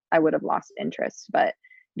have lost interest. But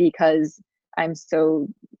because I'm so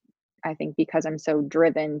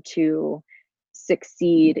driven to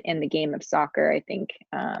succeed in the game of soccer, I think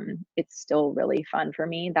it's still really fun for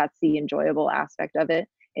me. That's the enjoyable aspect of it,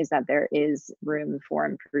 is that there is room for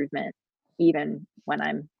improvement even when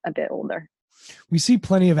I'm a bit older. We see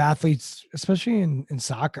plenty of athletes, especially in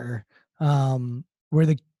soccer, where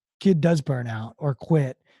the kid does burn out or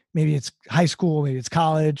quit. Maybe it's high school, maybe it's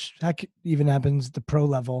college. That even happens at the pro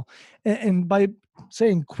level. And by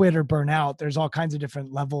saying quit or burn out, there's all kinds of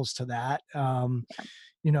different levels to that.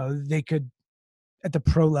 They could, at the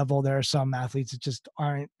pro level, there are some athletes that just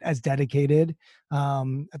aren't as dedicated.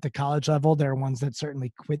 At the college level, there are ones that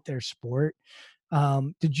certainly quit their sport.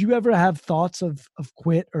 Did you ever have thoughts of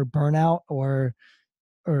quit or burnout or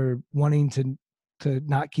wanting to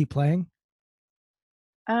not keep playing?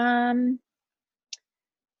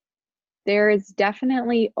 There is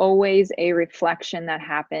definitely always a reflection that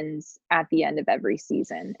happens at the end of every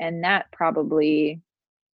season. And that probably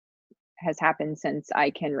has happened since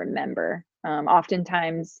I can remember.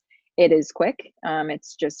 Oftentimes it is quick.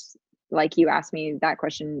 It's just like you asked me that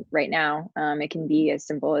question right now. It can be as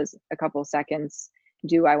simple as a couple seconds.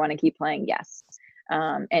 Do I want to keep playing? Yes.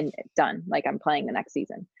 And done. Like I'm playing the next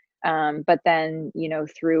season. But then,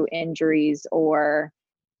 through injuries or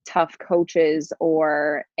tough coaches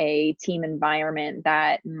or a team environment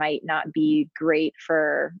that might not be great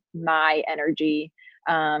for my energy,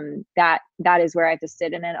 that is where I have to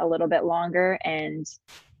sit in it a little bit longer and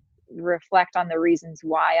reflect on the reasons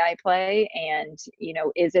why I play. And,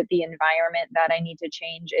 is it the environment that I need to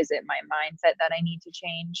change? Is it my mindset that I need to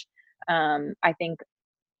change? I think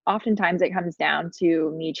oftentimes it comes down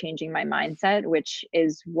to me changing my mindset, which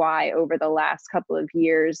is why over the last couple of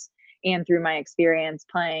years and through my experience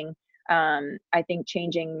playing, I think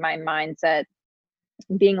changing my mindset,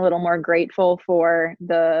 being a little more grateful for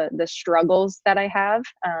the struggles that I have,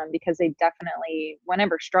 because they definitely,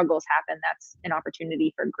 whenever struggles happen, that's an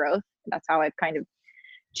opportunity for growth. That's how I've kind of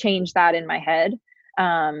changed that in my head.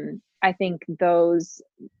 I think those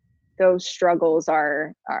struggles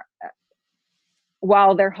are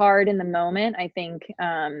while they're hard in the moment, I think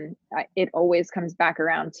it always comes back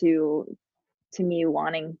around to me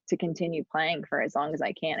wanting to continue playing for as long as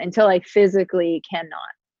I can until I physically cannot.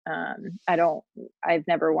 I've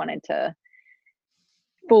never wanted to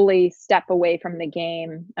fully step away from the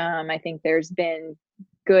game. I think there's been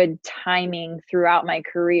good timing throughout my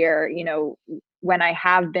career. When I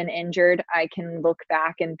have been injured, I can look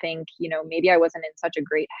back and think, maybe I wasn't in such a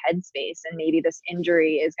great headspace, and maybe this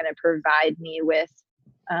injury is going to provide me with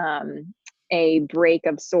a break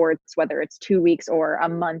of sorts, whether it's 2 weeks or a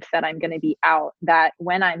month that I'm going to be out, that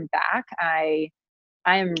when I'm back, I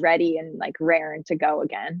am ready and like raring to go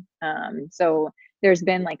again. So there's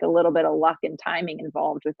been like a little bit of luck and timing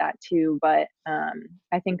involved with that too. But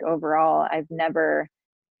I think overall, I've never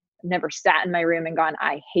sat in my room and gone,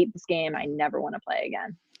 I hate this game, I never want to play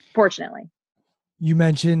again, fortunately. You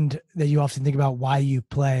mentioned that you often think about why you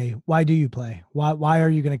play. Why do you play? Why are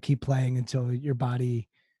you going to keep playing until your body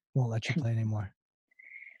won't let you play anymore?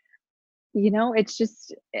 It's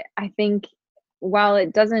just, I think while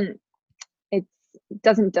it doesn't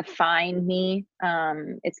define me,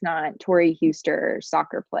 it's not Tori Huster,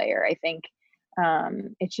 soccer player. I think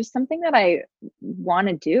it's just something that I want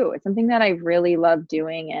to do. It's something that I really love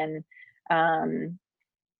doing. And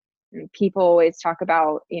people always talk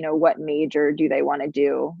about, what major do they want to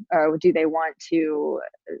do? Or do they want to,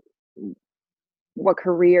 what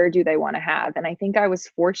career do they want to have? And I think I was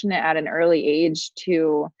fortunate at an early age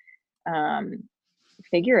to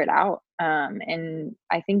figure it out. And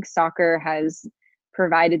I think soccer has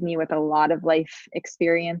provided me with a lot of life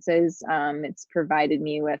experiences. It's provided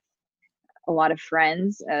me with a lot of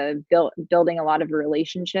friends, building a lot of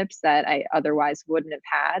relationships that I otherwise wouldn't have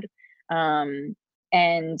had.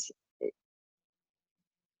 And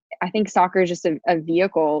I think soccer is just a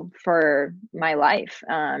vehicle for my life.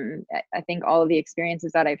 I think all of the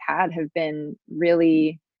experiences that I've had have been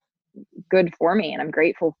really good for me, and I'm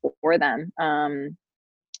grateful for them.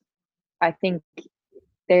 I think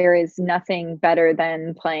there is nothing better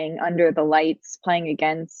than playing under the lights, playing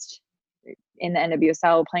against, in the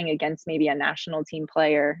NWSL, playing against maybe a national team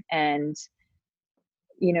player and,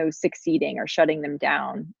 succeeding or shutting them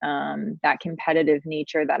down. That competitive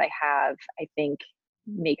nature that I have, I think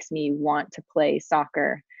makes me want to play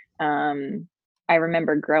soccer. I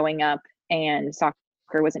remember growing up and soccer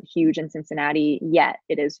wasn't huge in Cincinnati yet.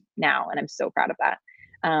 It is now, and I'm so proud of that.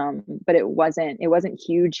 But it wasn't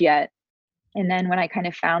huge yet. And then when I kind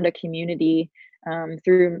of found a community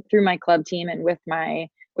through my club team and with my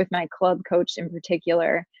club coach in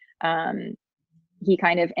particular, he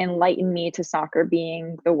kind of enlightened me to soccer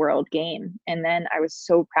being the world game. And then I was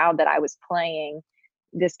so proud that I was playing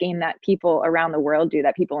this game that people around the world do,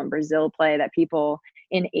 that people in Brazil play, that people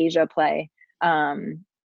in Asia play. And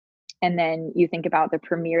then you think about the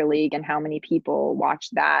Premier League and how many people watch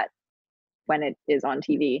that when it is on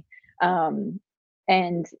TV.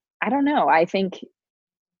 And I don't know. I think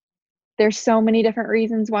there's so many different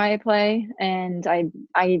reasons why I play, and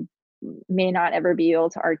I may not ever be able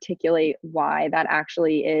to articulate why that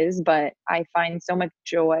actually is, but I find so much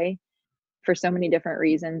joy for so many different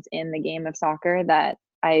reasons in the game of soccer that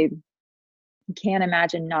I can't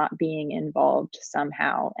imagine not being involved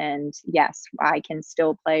somehow. And yes, I can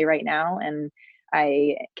still play right now, and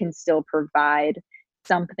I can still provide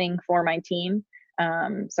something for my team.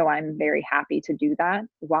 So I'm very happy to do that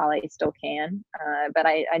while I still can. But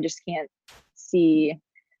I just can't see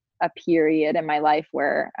a period in my life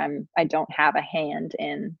where I don't have a hand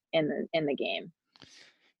in the game.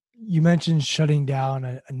 you mentioned shutting down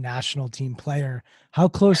a national team player. How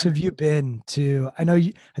close have you been to? I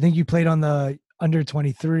think you played on the under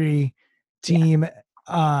 23 team.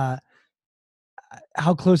 How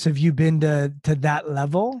close have you been to that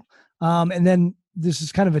level? And then this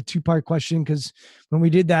is kind of a two-part question, because when we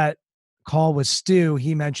did that call with Stu,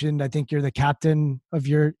 he mentioned, I think you're the captain of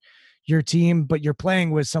your team, but you're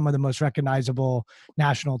playing with some of the most recognizable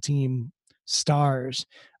national team stars.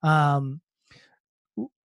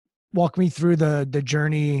 Walk me through the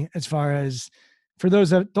journey, as far as, for those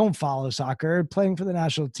that don't follow soccer, playing for the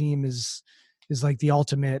national team is like the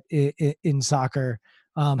ultimate in soccer.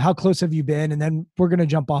 How close have you been? And then we're going to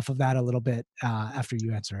jump off of that a little bit after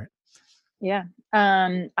you answer it. Yeah.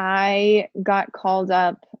 I got called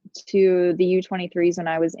up to the U23s when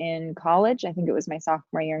I was in college. I think it was my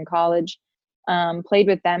sophomore year in college. Played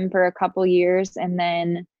with them for a couple years, and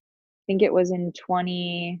then I think it was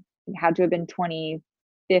it had to have been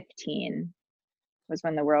 2015 was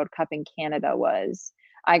when the World Cup in Canada was.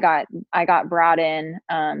 I got brought in.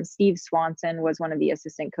 Steve Swanson was one of the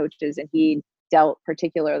assistant coaches, and he dealt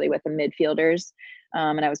particularly with the midfielders.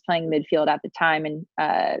 And I was playing midfield at the time. And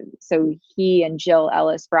so he and Jill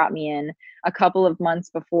Ellis brought me in a couple of months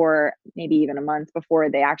before, maybe even a month before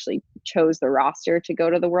they actually chose the roster to go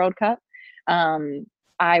to the World Cup.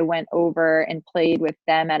 I went over and played with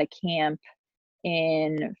them at a camp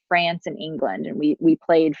in France and England. And we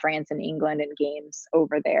played France and England in games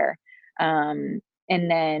over there. And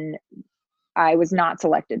then I was not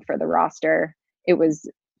selected for the roster. It was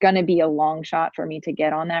going to be a long shot for me to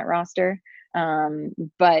get on that roster.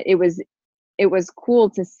 But it was cool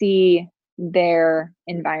to see their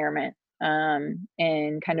environment,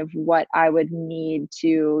 and kind of what I would need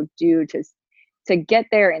to do to get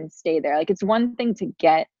there and stay there. Like, it's one thing to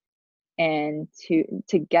get and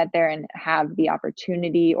to get there and have the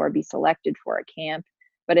opportunity or be selected for a camp,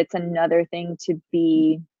 but it's another thing to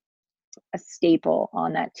be a staple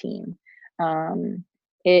on that team.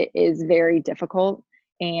 It is very difficult.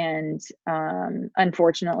 And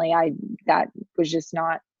unfortunately, that was just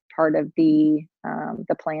not part of the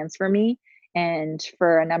plans for me. And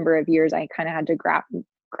for a number of years, I kind of had to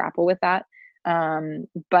grapple with that.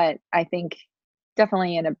 But I think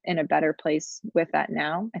definitely in a better place with that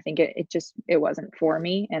now. I think it wasn't for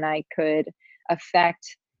me, and I could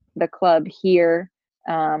affect the club here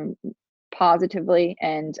positively,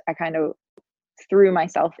 and I kind of threw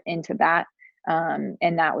myself into that,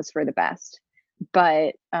 and that was for the best.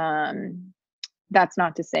 But that's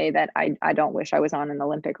not to say that I don't wish I was on an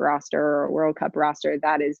Olympic roster or a World Cup roster.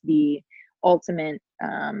 That is the ultimate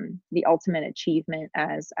achievement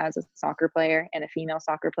as a soccer player and a female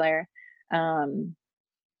soccer player.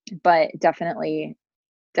 But definitely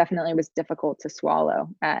was difficult to swallow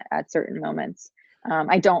at certain moments.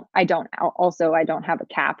 I don't have a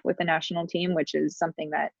cap with the national team, which is something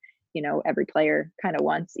that, every player kind of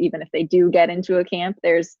wants, even if they do get into a camp.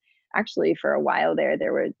 There's actually, for a while there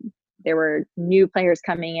were new players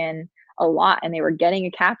coming in a lot, and they were getting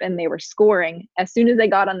a cap and they were scoring as soon as they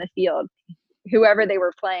got on the field. Whoever they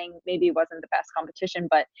were playing maybe wasn't the best competition,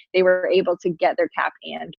 but they were able to get their cap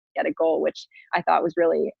and get a goal, which I thought was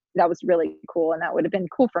really cool. And that would have been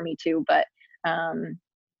cool for me too. But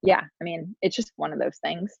yeah, I mean, it's just one of those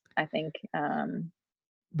things, I think.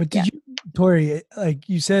 But did you, Tori, like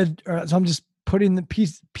you said, so I'm just putting the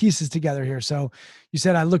pieces together here. So you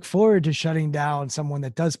said, I look forward to shutting down someone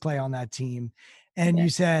that does play on that team. And you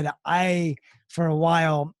said, for a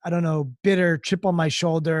while, I don't know, bitter, chip on my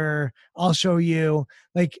shoulder, I'll show you.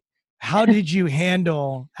 Like, how did you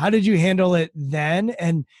handle it then?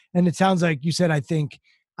 And it sounds like you said, I think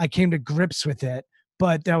I came to grips with it,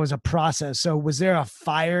 but that was a process. So was there a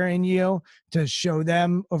fire in you to show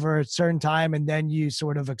them over a certain time, and then you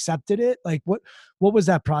sort of accepted it? Like, what was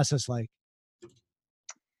that process like?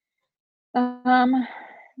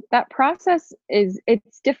 That process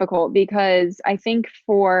it's difficult, because I think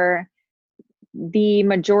for the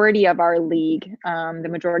majority of our league, the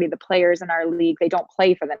majority of the players in our league, they don't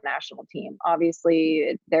play for the national team.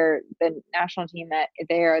 Obviously, they're the national team, that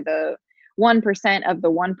they are the 1% of the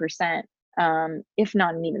 1%, if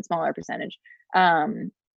not an even smaller percentage.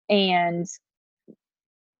 And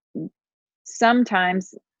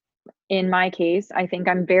sometimes, in my case, I think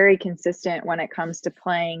I'm very consistent when it comes to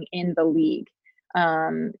playing in the league.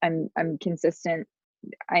 I'm consistent.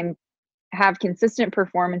 Have consistent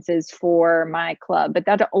performances for my club, but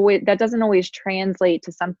that doesn't always translate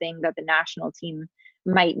to something that the national team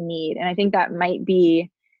might need. And I think that might be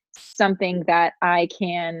something that I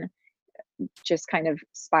can, just kind of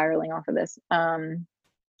spiraling off of this,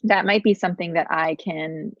 that might be something that I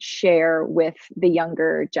can share with the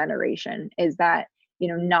younger generation, is that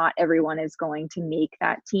not everyone is going to make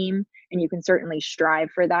that team, and you can certainly strive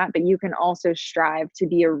for that, but you can also strive to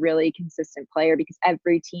be a really consistent player, because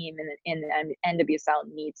every team in the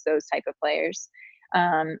NWSL needs those type of players.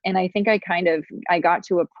 And I think I got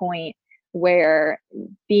to a point where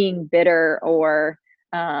being bitter or,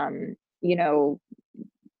 I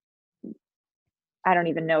don't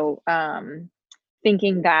even know,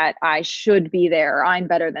 thinking that I should be there or I'm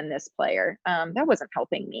better than this player, that wasn't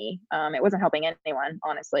helping me. It wasn't helping anyone,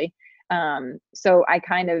 honestly. So I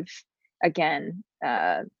kind of, again,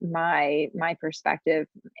 my perspective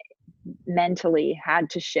mentally had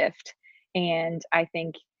to shift. And I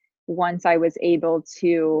think once I was able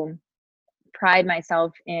to pride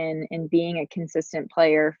myself in being a consistent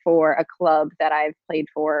player for a club that I've played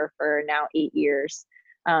for now 8 years,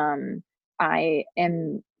 I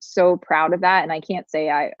am so proud of that. And I can't say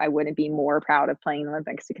I wouldn't be more proud of playing the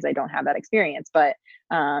Olympics because I don't have that experience, but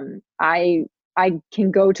I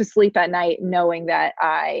can go to sleep at night knowing that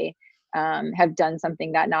I have done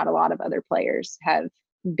something that not a lot of other players have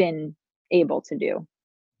been able to do.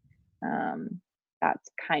 That's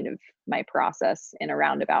kind of my process in a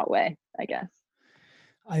roundabout way, I guess.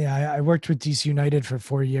 I worked with DC United for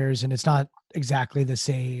 4 years, and it's not exactly the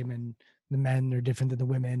same, and the men are different than the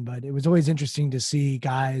women, but it was always interesting to see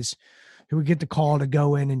guys who would get the call to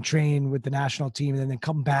go in and train with the national team and then they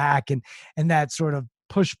come back, and that sort of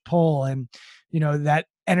push pull, and that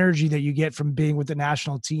energy that you get from being with the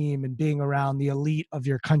national team and being around the elite of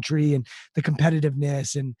your country and the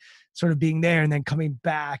competitiveness and sort of being there and then coming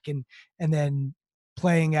back and then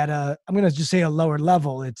playing at I'm going to just say a lower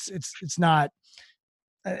level. It's not,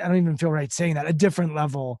 I don't even feel right saying that, a different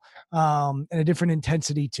level, and a different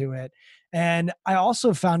intensity to it. And I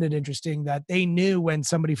also found it interesting that they knew when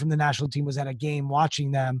somebody from the national team was at a game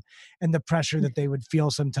watching them, and the pressure that they would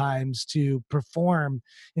feel sometimes to perform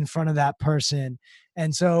in front of that person.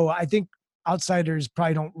 And so I think outsiders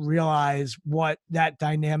probably don't realize what that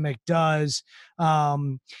dynamic does,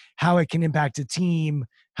 how it can impact a team,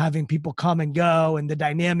 having people come and go, and the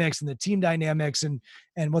dynamics and the team dynamics and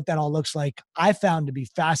what that all looks like. I found to be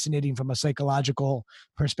fascinating from a psychological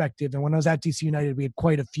perspective. And when I was at DC United, we had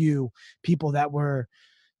quite a few people that were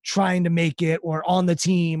trying to make it or on the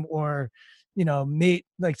team, or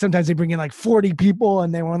like sometimes they bring in like 40 people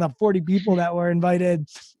and they were one of the 40 people that were invited.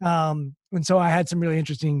 And so I had some really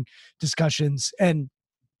interesting discussions, and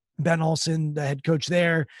Ben Olsen, the head coach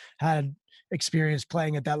there, had experience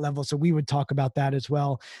playing at that level. So we would talk about that as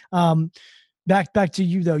well. Back to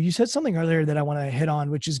you though. You said something earlier that I want to hit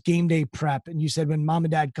on, which is game day prep. And you said when mom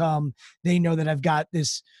and dad come, they know that I've got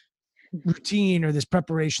this routine or this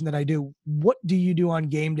preparation that I do. What do you do on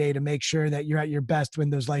game day to make sure that you're at your best when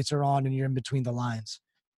those lights are on and you're in between the lines?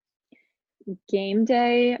 Game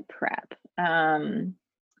day prep.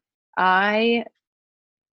 I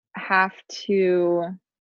have to,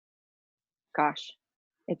 gosh,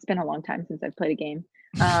 it's been a long time since I've played a game.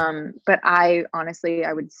 But I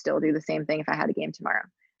would still do the same thing if I had a game tomorrow.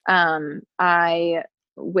 I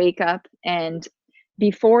wake up, and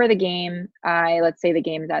before the game, let's say the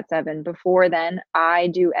game is at 7. Before then, I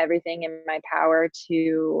do everything in my power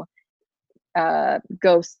to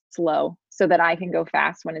go slow so that I can go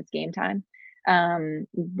fast when it's game time.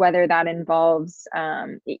 Whether that involves,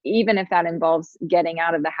 even if that involves getting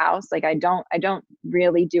out of the house, like I don't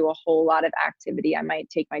really do a whole lot of activity. I might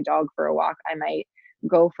take my dog for a walk. I might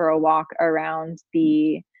go for a walk around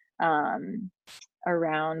the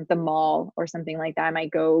mall or something like that. I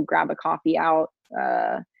might go grab a coffee out.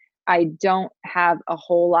 I don't have a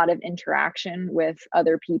whole lot of interaction with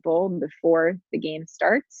other people before the game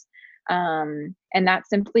starts. And that's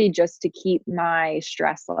simply just to keep my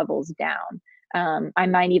stress levels down. I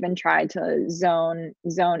might even try to zone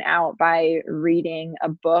out by reading a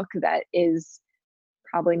book that is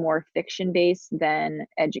probably more fiction based than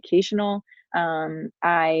educational.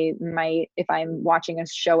 I might, if I'm watching a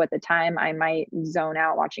show at the time, I might zone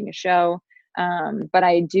out watching a show. But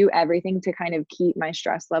I do everything to kind of keep my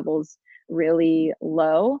stress levels really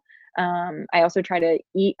low. I also try to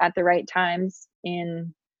eat at the right times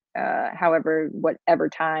in whatever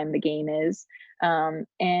time the game is.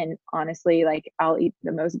 And honestly, like I'll eat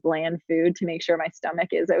the most bland food to make sure my stomach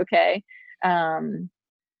is okay.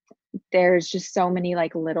 There's just so many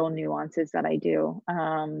like little nuances that I do.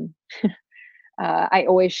 I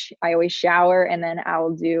always shower, and then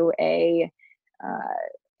I'll do I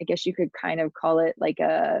guess you could kind of call it like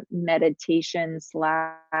a meditation /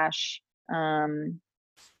 what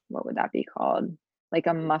would that be called? Like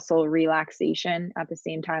a muscle relaxation at the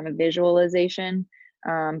same time of visualization.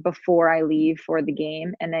 before I leave for the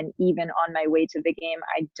game. And then even on my way to the game,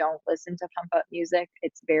 I don't listen to pump up music.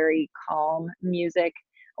 It's very calm music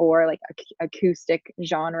or like acoustic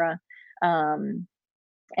genre. And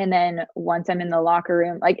then once I'm in the locker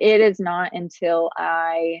room, like it is not until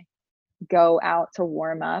I go out to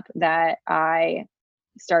warm up that I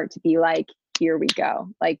start to be like, here we go.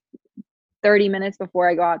 Like 30 minutes before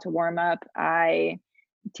I go out to warm up, I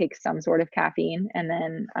take some sort of caffeine and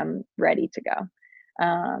then I'm ready to go.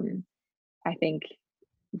 I think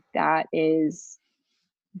that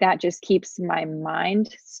just keeps my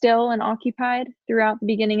mind still and occupied throughout the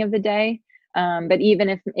beginning of the day. But even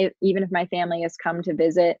if my family has come to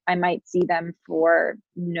visit, I might see them for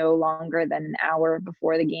no longer than an hour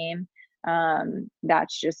before the game.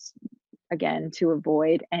 That's just, again, to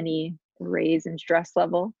avoid any raise in stress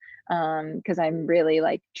level, because I'm really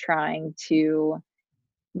like trying to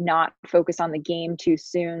not focus on the game too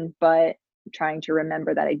soon, but trying to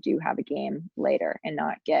remember that I do have a game later and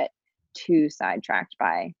not get too sidetracked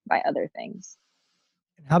by other things.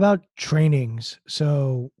 How about trainings?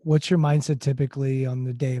 So what's your mindset typically on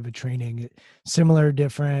the day of a training? Similar,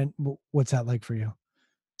 different? What's that like for you?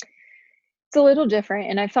 It's a little different,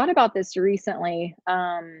 and I've thought about this recently.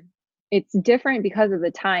 It's different because of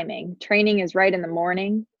the timing. Training is right in the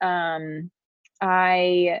morning.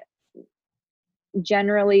 I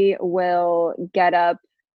generally will get up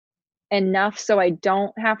enough so I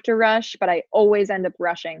don't have to rush, but I always end up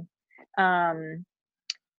rushing. And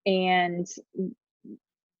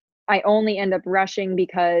I only end up rushing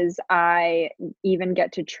because I even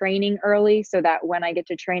get to training early so that when I get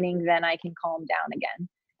to training, then I can calm down again.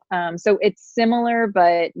 So it's similar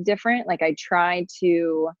but different. Like I try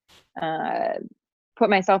to put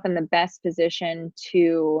myself in the best position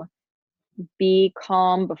to be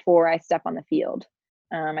calm before I step on the field.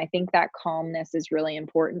 I think that calmness is really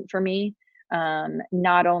important for me,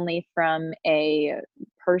 not only from a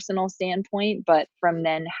personal standpoint, but from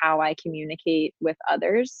then how I communicate with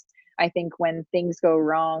others. I think when things go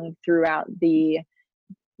wrong throughout the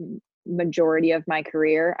majority of my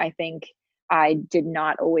career, I think I did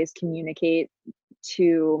not always communicate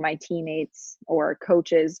to my teammates or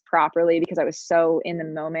coaches properly because I was so in the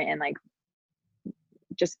moment and like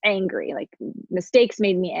just angry. Like mistakes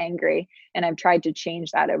made me angry, and I've tried to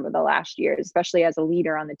change that over the last year, especially as a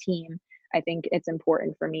leader on the team. I think it's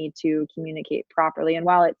important for me to communicate properly, and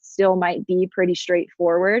while it still might be pretty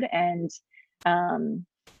straightforward and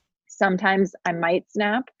sometimes I might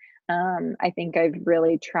snap, I think I've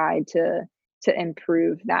really tried to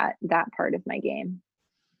improve that part of my game,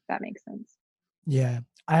 if that makes sense. Yeah.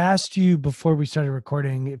 I asked you before we started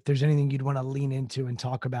recording if there's anything you'd want to lean into and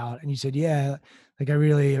talk about. And you said, yeah, like I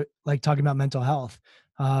really like talking about mental health.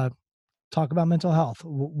 Talk about mental health.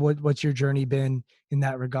 What's your journey been in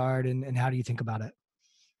that regard, and how do you think about it?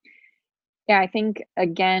 Yeah, I think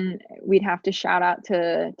again we'd have to shout out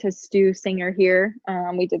to Stu Singer here.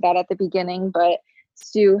 We did that at the beginning, but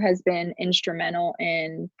Stu has been instrumental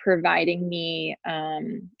in providing me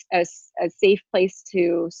a safe place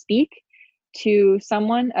to speak to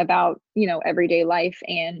someone about, you know, everyday life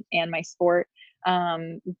and my sport.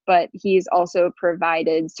 But he's also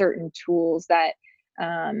provided certain tools that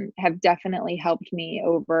have definitely helped me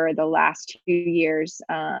over the last few years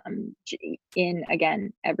in,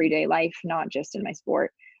 again, everyday life, not just in my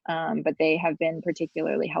sport. But they have been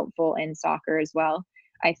particularly helpful in soccer as well.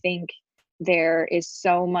 I think there is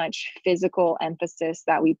so much physical emphasis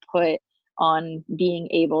that we put on being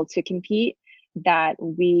able to compete that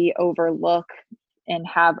we overlook and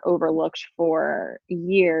have overlooked for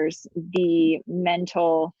years the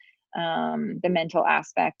mental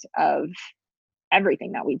aspect of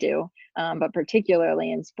everything that we do, but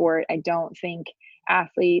particularly in sport. I don't think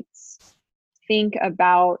athletes think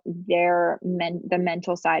about the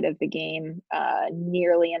mental side of the game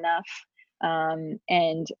nearly enough.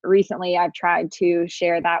 And recently I've tried to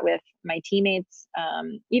share that with my teammates,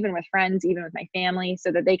 even with friends, even with my family,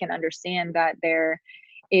 so that they can understand that there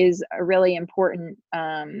is a really important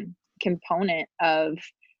component of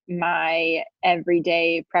my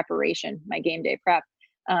everyday preparation, my game day prep,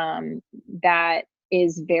 that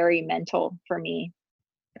is very mental for me.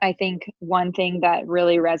 I think one thing that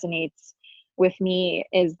really resonates with me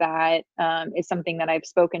is that is something that I've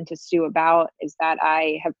spoken to Stu about, is that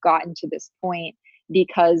I have gotten to this point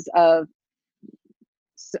because of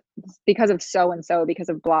so and so, because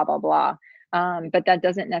of blah blah blah. But that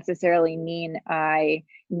doesn't necessarily mean I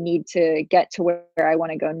need to get to where I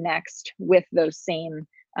want to go next with those same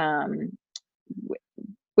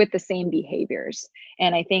with the same behaviors.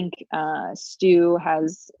 And I think Stu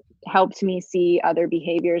has helped me see other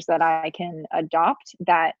behaviors that I can adopt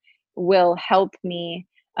that will help me,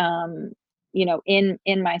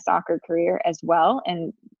 in my soccer career as well.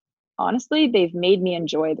 And honestly, they've made me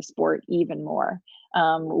enjoy the sport even more,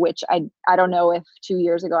 which I don't know if 2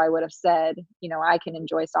 years ago I would have said, I can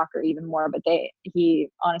enjoy soccer even more, but he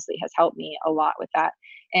honestly has helped me a lot with that.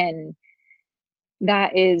 And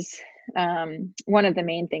that is one of the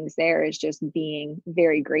main things there, is just being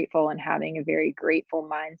very grateful and having a very grateful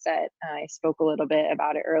mindset. I spoke a little bit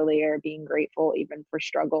about it earlier, being grateful even for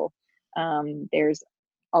struggle. There's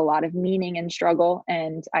a lot of meaning in struggle.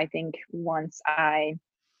 And I think once I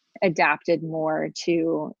adapted more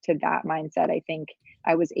to that mindset, I think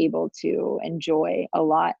I was able to enjoy a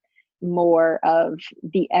lot more of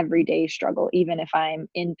the everyday struggle, even if I'm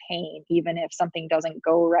in pain, even if something doesn't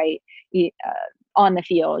go right on the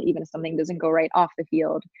field, even if something doesn't go right off the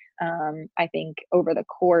field. I think over the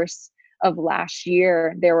course of last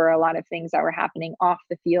year, there were a lot of things that were happening off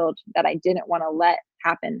the field that I didn't want to let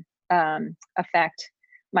happen, affect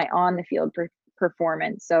my on the field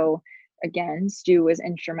performance. So again, Stu was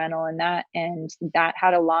instrumental in that, and that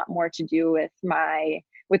had a lot more to do with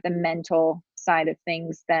the mental side of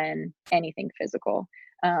things than anything physical.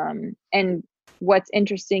 And what's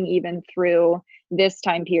interesting, even through this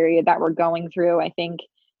time period that we're going through, I think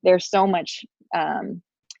there's so much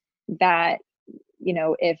that,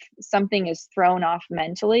 if something is thrown off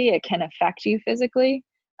mentally, it can affect you physically.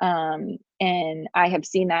 And I have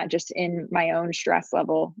seen that just in my own stress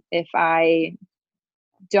level. If I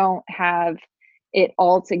don't have it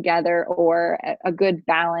all together, or a good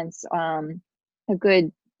balance, a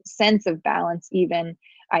good sense of balance, even,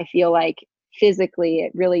 I feel like physically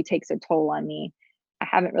it really takes a toll on me. I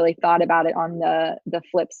haven't really thought about it on the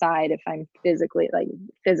flip side. If I'm physically,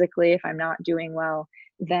 if I'm not doing well,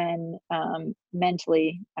 then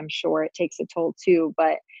mentally, I'm sure it takes a toll too.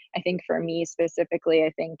 But I think for me specifically,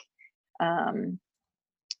 I think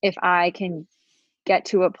if I can get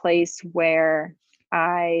to a place where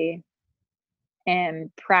I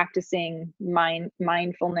am practicing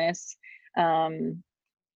mindfulness,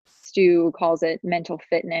 Stu calls it mental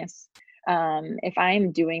fitness. If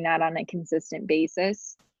I'm doing that on a consistent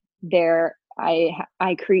basis,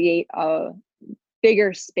 I create a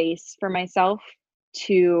bigger space for myself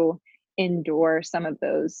to endure some of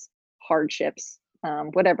those hardships,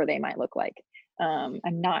 whatever they might look like. I'm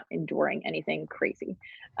not enduring anything crazy,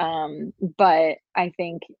 but I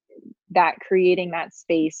think that creating that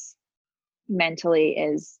space mentally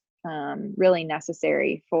is really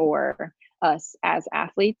necessary for us as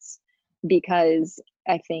athletes, because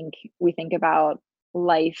I think we think about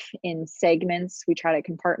life in segments. We try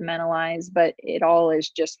to compartmentalize, but it all is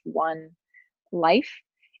just one life,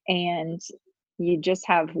 and you just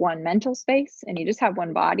have one mental space and you just have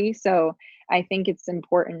one body. So I think it's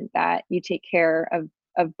important that you take care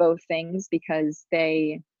of both things, because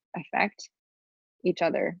they affect each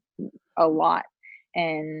other a lot.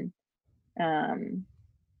 And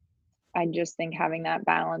I just think having that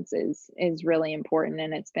balance is really important,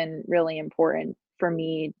 and it's been really important for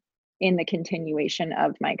me in the continuation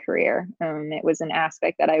of my career. It was an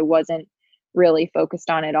aspect that I wasn't really focused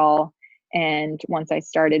on at all, and once I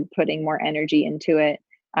started putting more energy into it,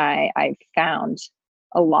 I found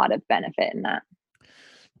a lot of benefit in that.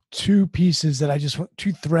 Two threads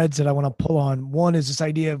that I want to pull on. One is this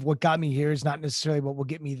idea of what got me here is not necessarily what will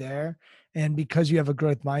get me there. And because you have a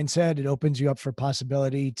growth mindset, it opens you up for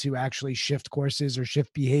possibility to actually shift courses or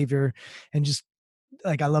shift behavior. And just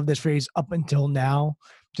like, I love this phrase, up until now.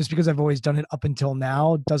 Just because I've always done it up until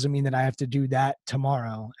now doesn't mean that I have to do that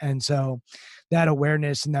tomorrow. And so that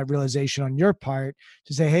awareness and that realization on your part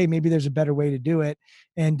to say, hey, maybe there's a better way to do it,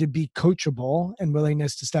 and to be coachable and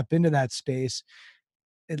willingness to step into that space,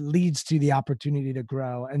 it leads to the opportunity to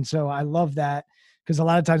grow. And so I love that, because a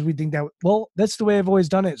lot of times we think that, well, that's the way I've always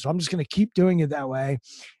done it, so I'm just going to keep doing it that way.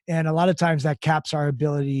 And a lot of times that caps our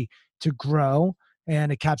ability to grow,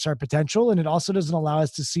 and it caps our potential. And it also doesn't allow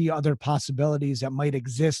us to see other possibilities that might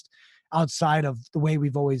exist outside of the way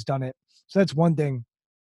we've always done it. So that's one thing.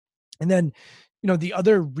 And then, the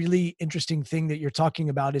other really interesting thing that you're talking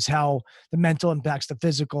about is how the mental impacts the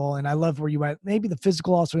physical. And I love where you went, maybe the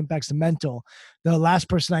physical also impacts the mental. The last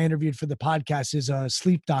person I interviewed for the podcast is a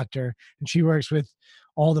sleep doctor, and she works with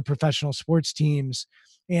all the professional sports teams.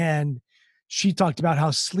 And she talked about how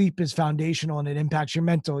sleep is foundational, and it impacts your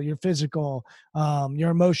mental, your physical, your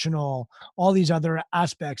emotional, all these other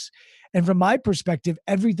aspects. And from my perspective,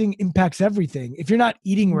 everything impacts everything. If you're not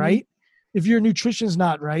eating right, If your nutrition's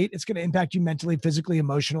not right, it's going to impact you mentally, physically,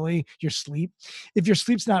 emotionally, your sleep. If your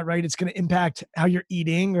sleep's not right, it's going to impact how you're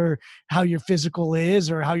eating or how your physical is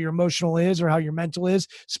or how your emotional is or how your mental is,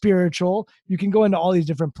 spiritual. You can go into all these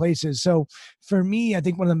different places. So for me, I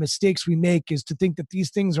think one of the mistakes we make is to think that these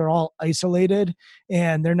things are all isolated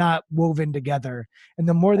and they're not woven together. And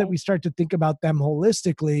the more that we start to think about them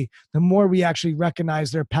holistically, the more we actually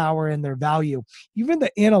recognize their power and their value. Even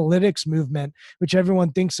the analytics movement, which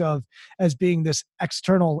everyone thinks of as being this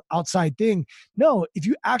external outside thing. No, if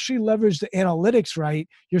you actually leverage the analytics right,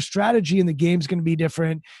 your strategy in the game is going to be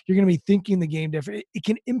different. You're going to be thinking the game different. It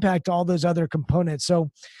can impact all those other components.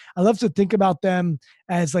 So I love to think about them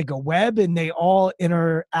as like a web, and they all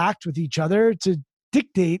interact with each other to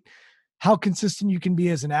dictate how consistent you can be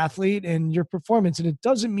as an athlete and your performance. And it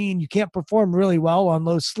doesn't mean you can't perform really well on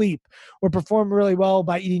low sleep, or perform really well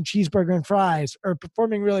by eating cheeseburger and fries, or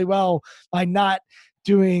performing really well by not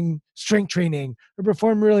doing strength training, or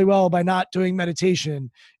perform really well by not doing meditation.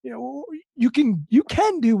 You know, you can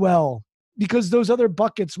do well because those other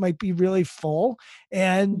buckets might be really full,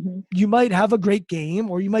 and you might have a great game,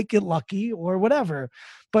 or you might get lucky or whatever.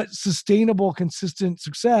 But sustainable, consistent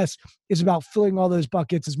success is about filling all those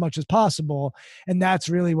buckets as much as possible. And that's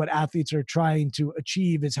really what athletes are trying to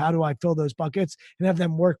achieve, is how do I fill those buckets and have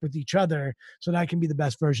them work with each other so that I can be the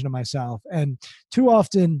best version of myself. And too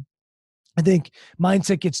often, I think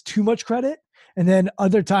mindset gets too much credit, and then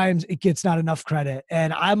other times it gets not enough credit.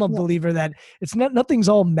 And I'm a believer that it's not, nothing's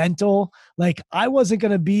all mental. Like, I wasn't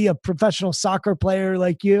going to be a professional soccer player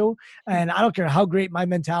like you. And I don't care how great my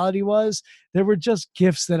mentality was. There were just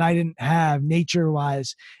gifts that I didn't have nature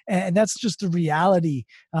wise. And that's just the reality.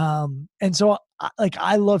 And so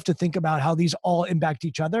I love to think about how these all impact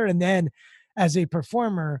each other. And then as a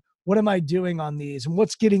performer, what am I doing on these, and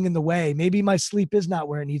what's getting in the way? Maybe my sleep is not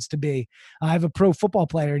where it needs to be. I have a pro football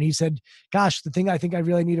player, and he said, gosh, the thing I think I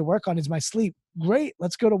really need to work on is my sleep. Great.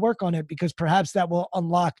 Let's go to work on it, because perhaps that will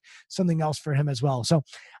unlock something else for him as well. So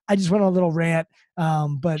I just went on a little rant.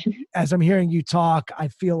 But as I'm hearing you talk, I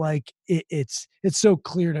feel like it's so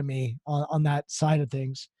clear to me on that side of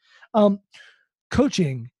things.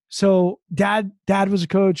 Coaching. So dad was a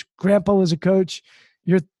coach. Grandpa was a coach.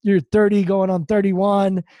 You're 30 going on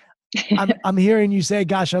 31. I'm hearing you say,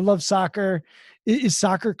 gosh, I love soccer. Is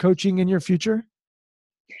soccer coaching in your future?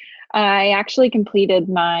 I actually completed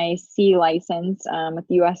my C license with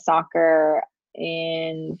US Soccer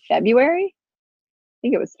in February. I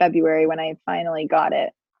think it was February when I finally got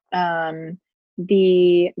it.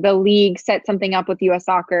 The league set something up with US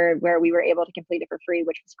Soccer where we were able to complete it for free,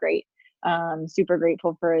 which was great. Super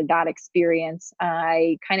grateful for that experience.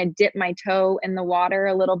 I kind of dipped my toe in the water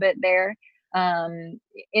a little bit there.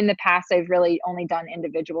 In the past, I've really only done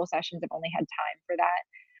individual sessions. I've only had time for that.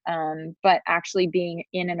 But actually being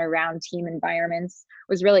in and around team environments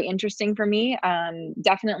was really interesting for me.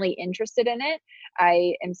 Definitely interested in it.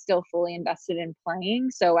 I am still fully invested in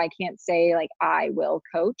playing, so I can't say like I will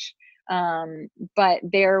coach. But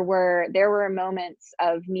there were moments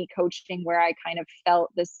of me coaching where I kind of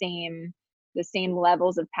felt the same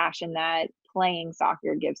levels of passion that playing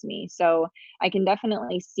soccer gives me. So I can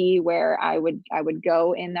definitely see where I would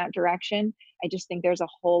go in that direction. I just think there's a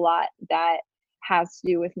whole lot that has to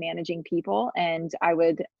do with managing people, and I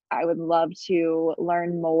would love to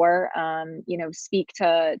learn more, speak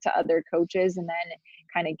to other coaches, and then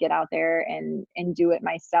kind of get out there and do it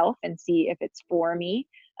myself and see if it's for me.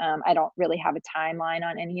 I don't really have a timeline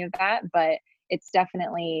on any of that, but it's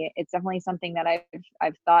definitely something that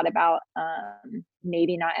I've thought about,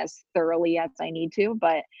 maybe not as thoroughly as I need to,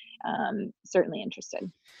 but certainly interested.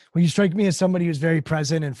 Well, you strike me as somebody who's very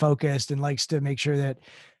present and focused and likes to make sure that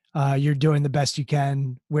you're doing the best you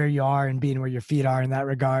can where you are and being where your feet are in that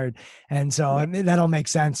regard. And so I mean, that all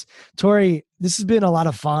makes sense. Tori, this has been a lot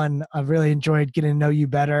of fun. I've really enjoyed getting to know you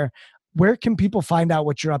better. Where can people find out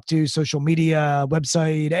what you're up to? Social media,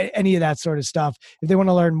 website, any of that sort of stuff. If they want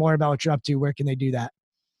to learn more about what you're up to, where can they do that?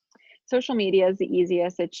 Social media is the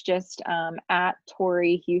easiest. It's just at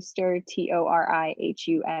Tori Huster,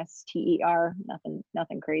 ToriHuster.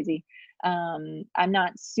 Nothing crazy. I'm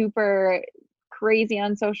not super crazy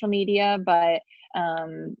on social media, but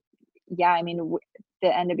yeah, I mean, the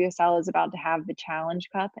NWSL is about to have the Challenge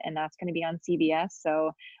Cup, and that's going to be on CBS. So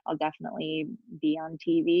I'll definitely be on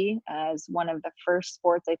TV as one of the first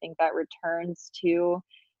sports, I think, that returns to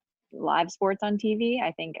live sports on TV.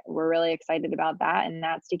 I think we're really excited about that. And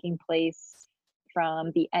that's taking place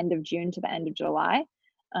from the end of June to the end of July.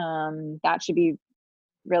 That should be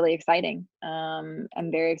really exciting. I'm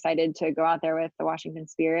very excited to go out there with the Washington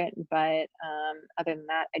Spirit, but other than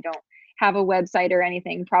that, I don't have a website or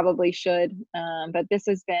anything, probably should. But this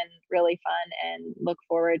has been really fun, and look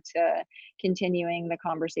forward to continuing the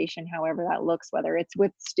conversation, however that looks, whether it's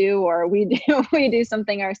with Stu or we do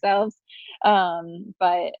something ourselves.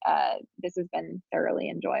 But this has been thoroughly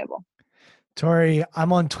enjoyable. Tori,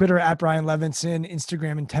 I'm on Twitter at Brian Levinson,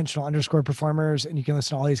 Instagram intentional_performers, and you can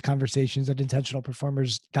listen to all these conversations at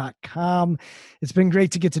intentionalperformers.com. It's been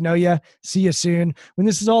great to get to know you. See you soon. When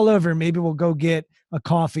this is all over, maybe we'll go get a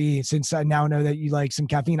coffee, since I now know that you like some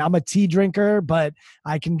caffeine. I'm a tea drinker, but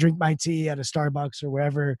I can drink my tea at a Starbucks or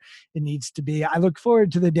wherever it needs to be. I look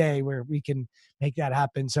forward to the day where we can make that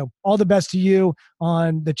happen. So all the best to you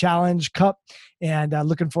on the Challenge Cup, and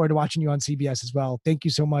looking forward to watching you on CBS as well. Thank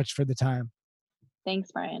you so much for the time.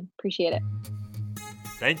 Thanks, Brian. Appreciate it.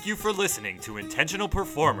 Thank you for listening to Intentional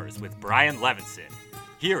Performers with Brian Levinson.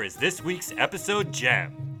 Here is this week's episode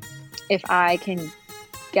gem. If I can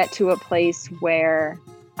get to a place where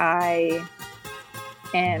I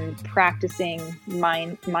am practicing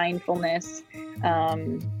mindfulness,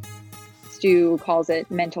 Stu calls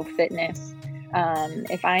it mental fitness.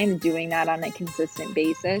 If I am doing that on a consistent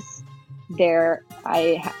basis,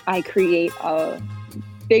 I create a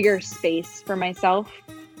bigger space for myself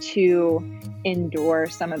to endure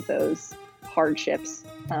some of those hardships,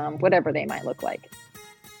 whatever they might look like.